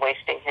point in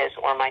wasting his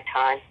or my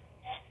time.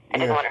 I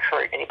didn't want to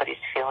hurt anybody's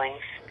feelings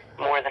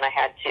more than I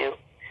had to.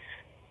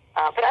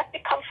 But I've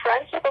become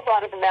friends with a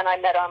lot of the men I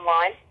met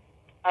online.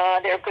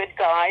 They're good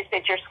guys. They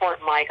just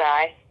weren't my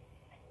guy.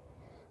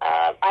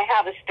 I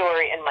have a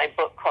story in my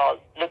book called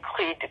Le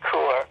Cri de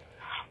Coeur,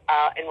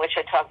 in which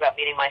I talk about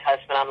meeting my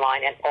husband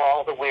online and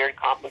all the weird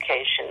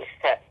complications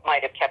that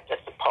might have kept us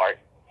apart,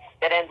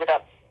 that ended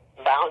up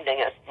binding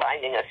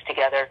us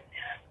together.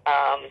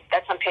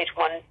 That's on page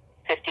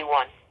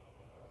 151.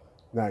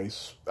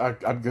 Nice.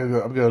 I'm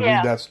gonna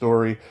read that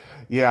story.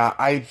 Yeah,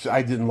 I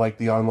didn't like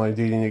the online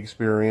dating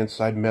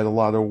experience. I met a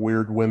lot of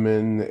weird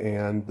women,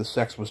 and the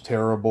sex was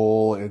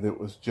terrible, and it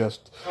was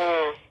just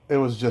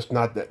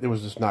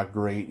not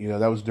great. You know,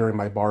 that was during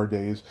my bar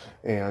days,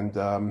 and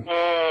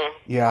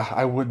yeah,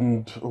 I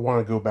wouldn't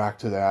want to go back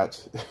to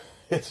that.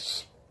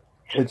 It's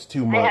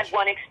too much. I had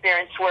one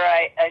experience where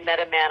I met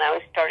a man. I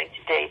was starting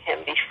to date him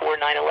before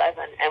 9/11,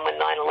 and when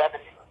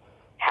 9/11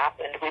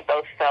 happened, we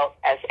both felt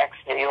as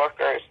ex-New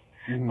Yorkers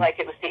like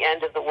it was the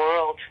end of the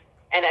world.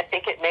 And I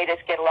think it made us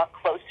get a lot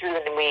closer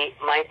than we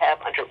might have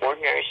under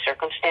ordinary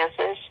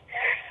circumstances.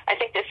 I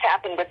think this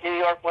happened with New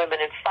York women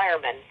and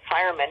firemen.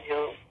 Firemen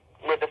who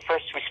were the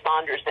first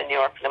responders in New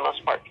York, for the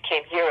most part,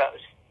 became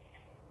heroes.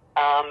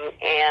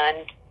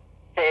 And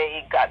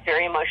they got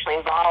very emotionally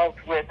involved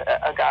with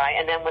a guy.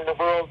 And then when the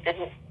world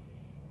didn't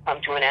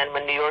come to an end,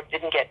 when New York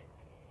didn't get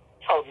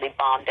totally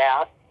bombed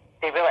out,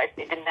 they realized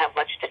they didn't have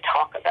much to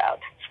talk about.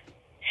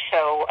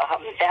 So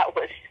that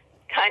was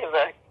kind of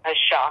a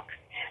shock.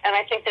 And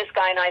I think this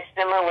guy and I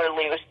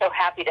similarly were so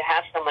happy to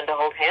have someone to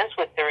hold hands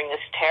with during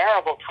this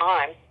terrible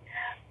time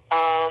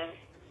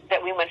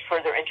that we went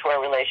further into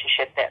our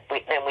relationship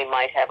than we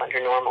might have under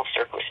normal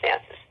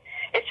circumstances.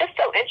 It's just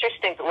so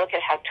interesting to look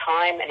at how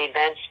time and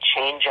events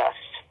change us.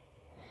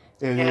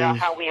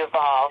 How we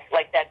evolve,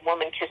 like that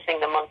woman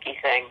kissing the monkey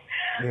thing,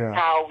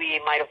 how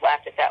we might have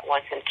laughed at that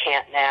once and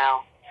can't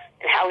now,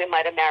 and how we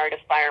might have married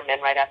a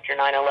fireman right after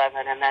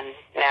 9/11 and then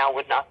now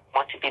would not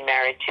want to be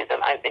married to them.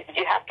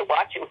 You have to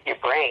watch it with your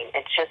brain.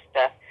 It's just,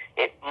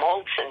 it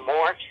molts and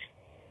morphs,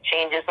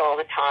 changes all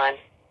the time.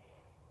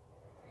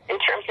 In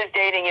terms of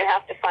dating, you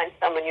have to find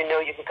someone you know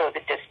you can go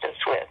the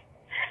distance with,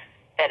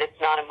 that it's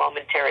not a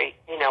momentary,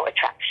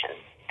 attraction,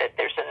 that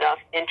there's enough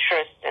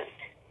interest and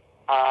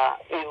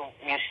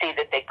you see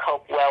that they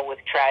cope well with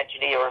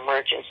tragedy or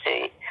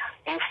emergency.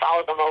 You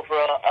follow them over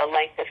a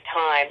length of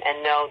time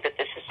and know that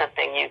this is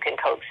something you can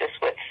coexist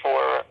with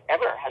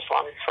forever, as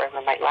long as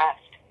forever might last.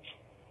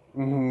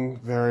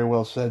 Very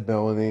well said,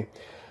 Melanie.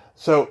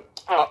 So,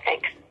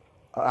 thanks.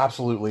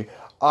 Absolutely.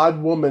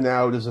 Odd Woman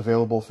Out is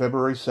available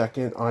February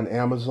 2nd on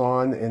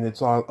Amazon, and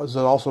is it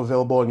also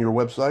available on your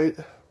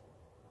website?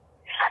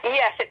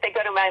 Yes, if they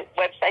go to my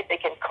website, they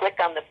can click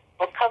on the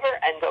book cover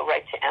and go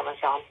right to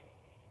Amazon.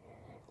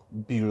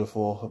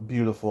 Beautiful,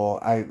 beautiful.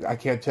 I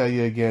can't tell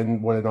you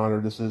again what an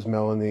honor this is,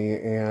 Melanie,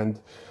 and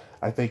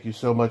I thank you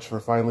so much for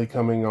finally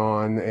coming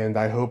on, and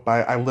I hope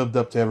I lived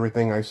up to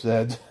everything I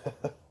said.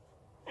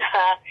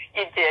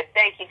 You did.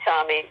 Thank you,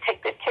 Tommy.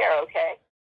 Take good care, okay?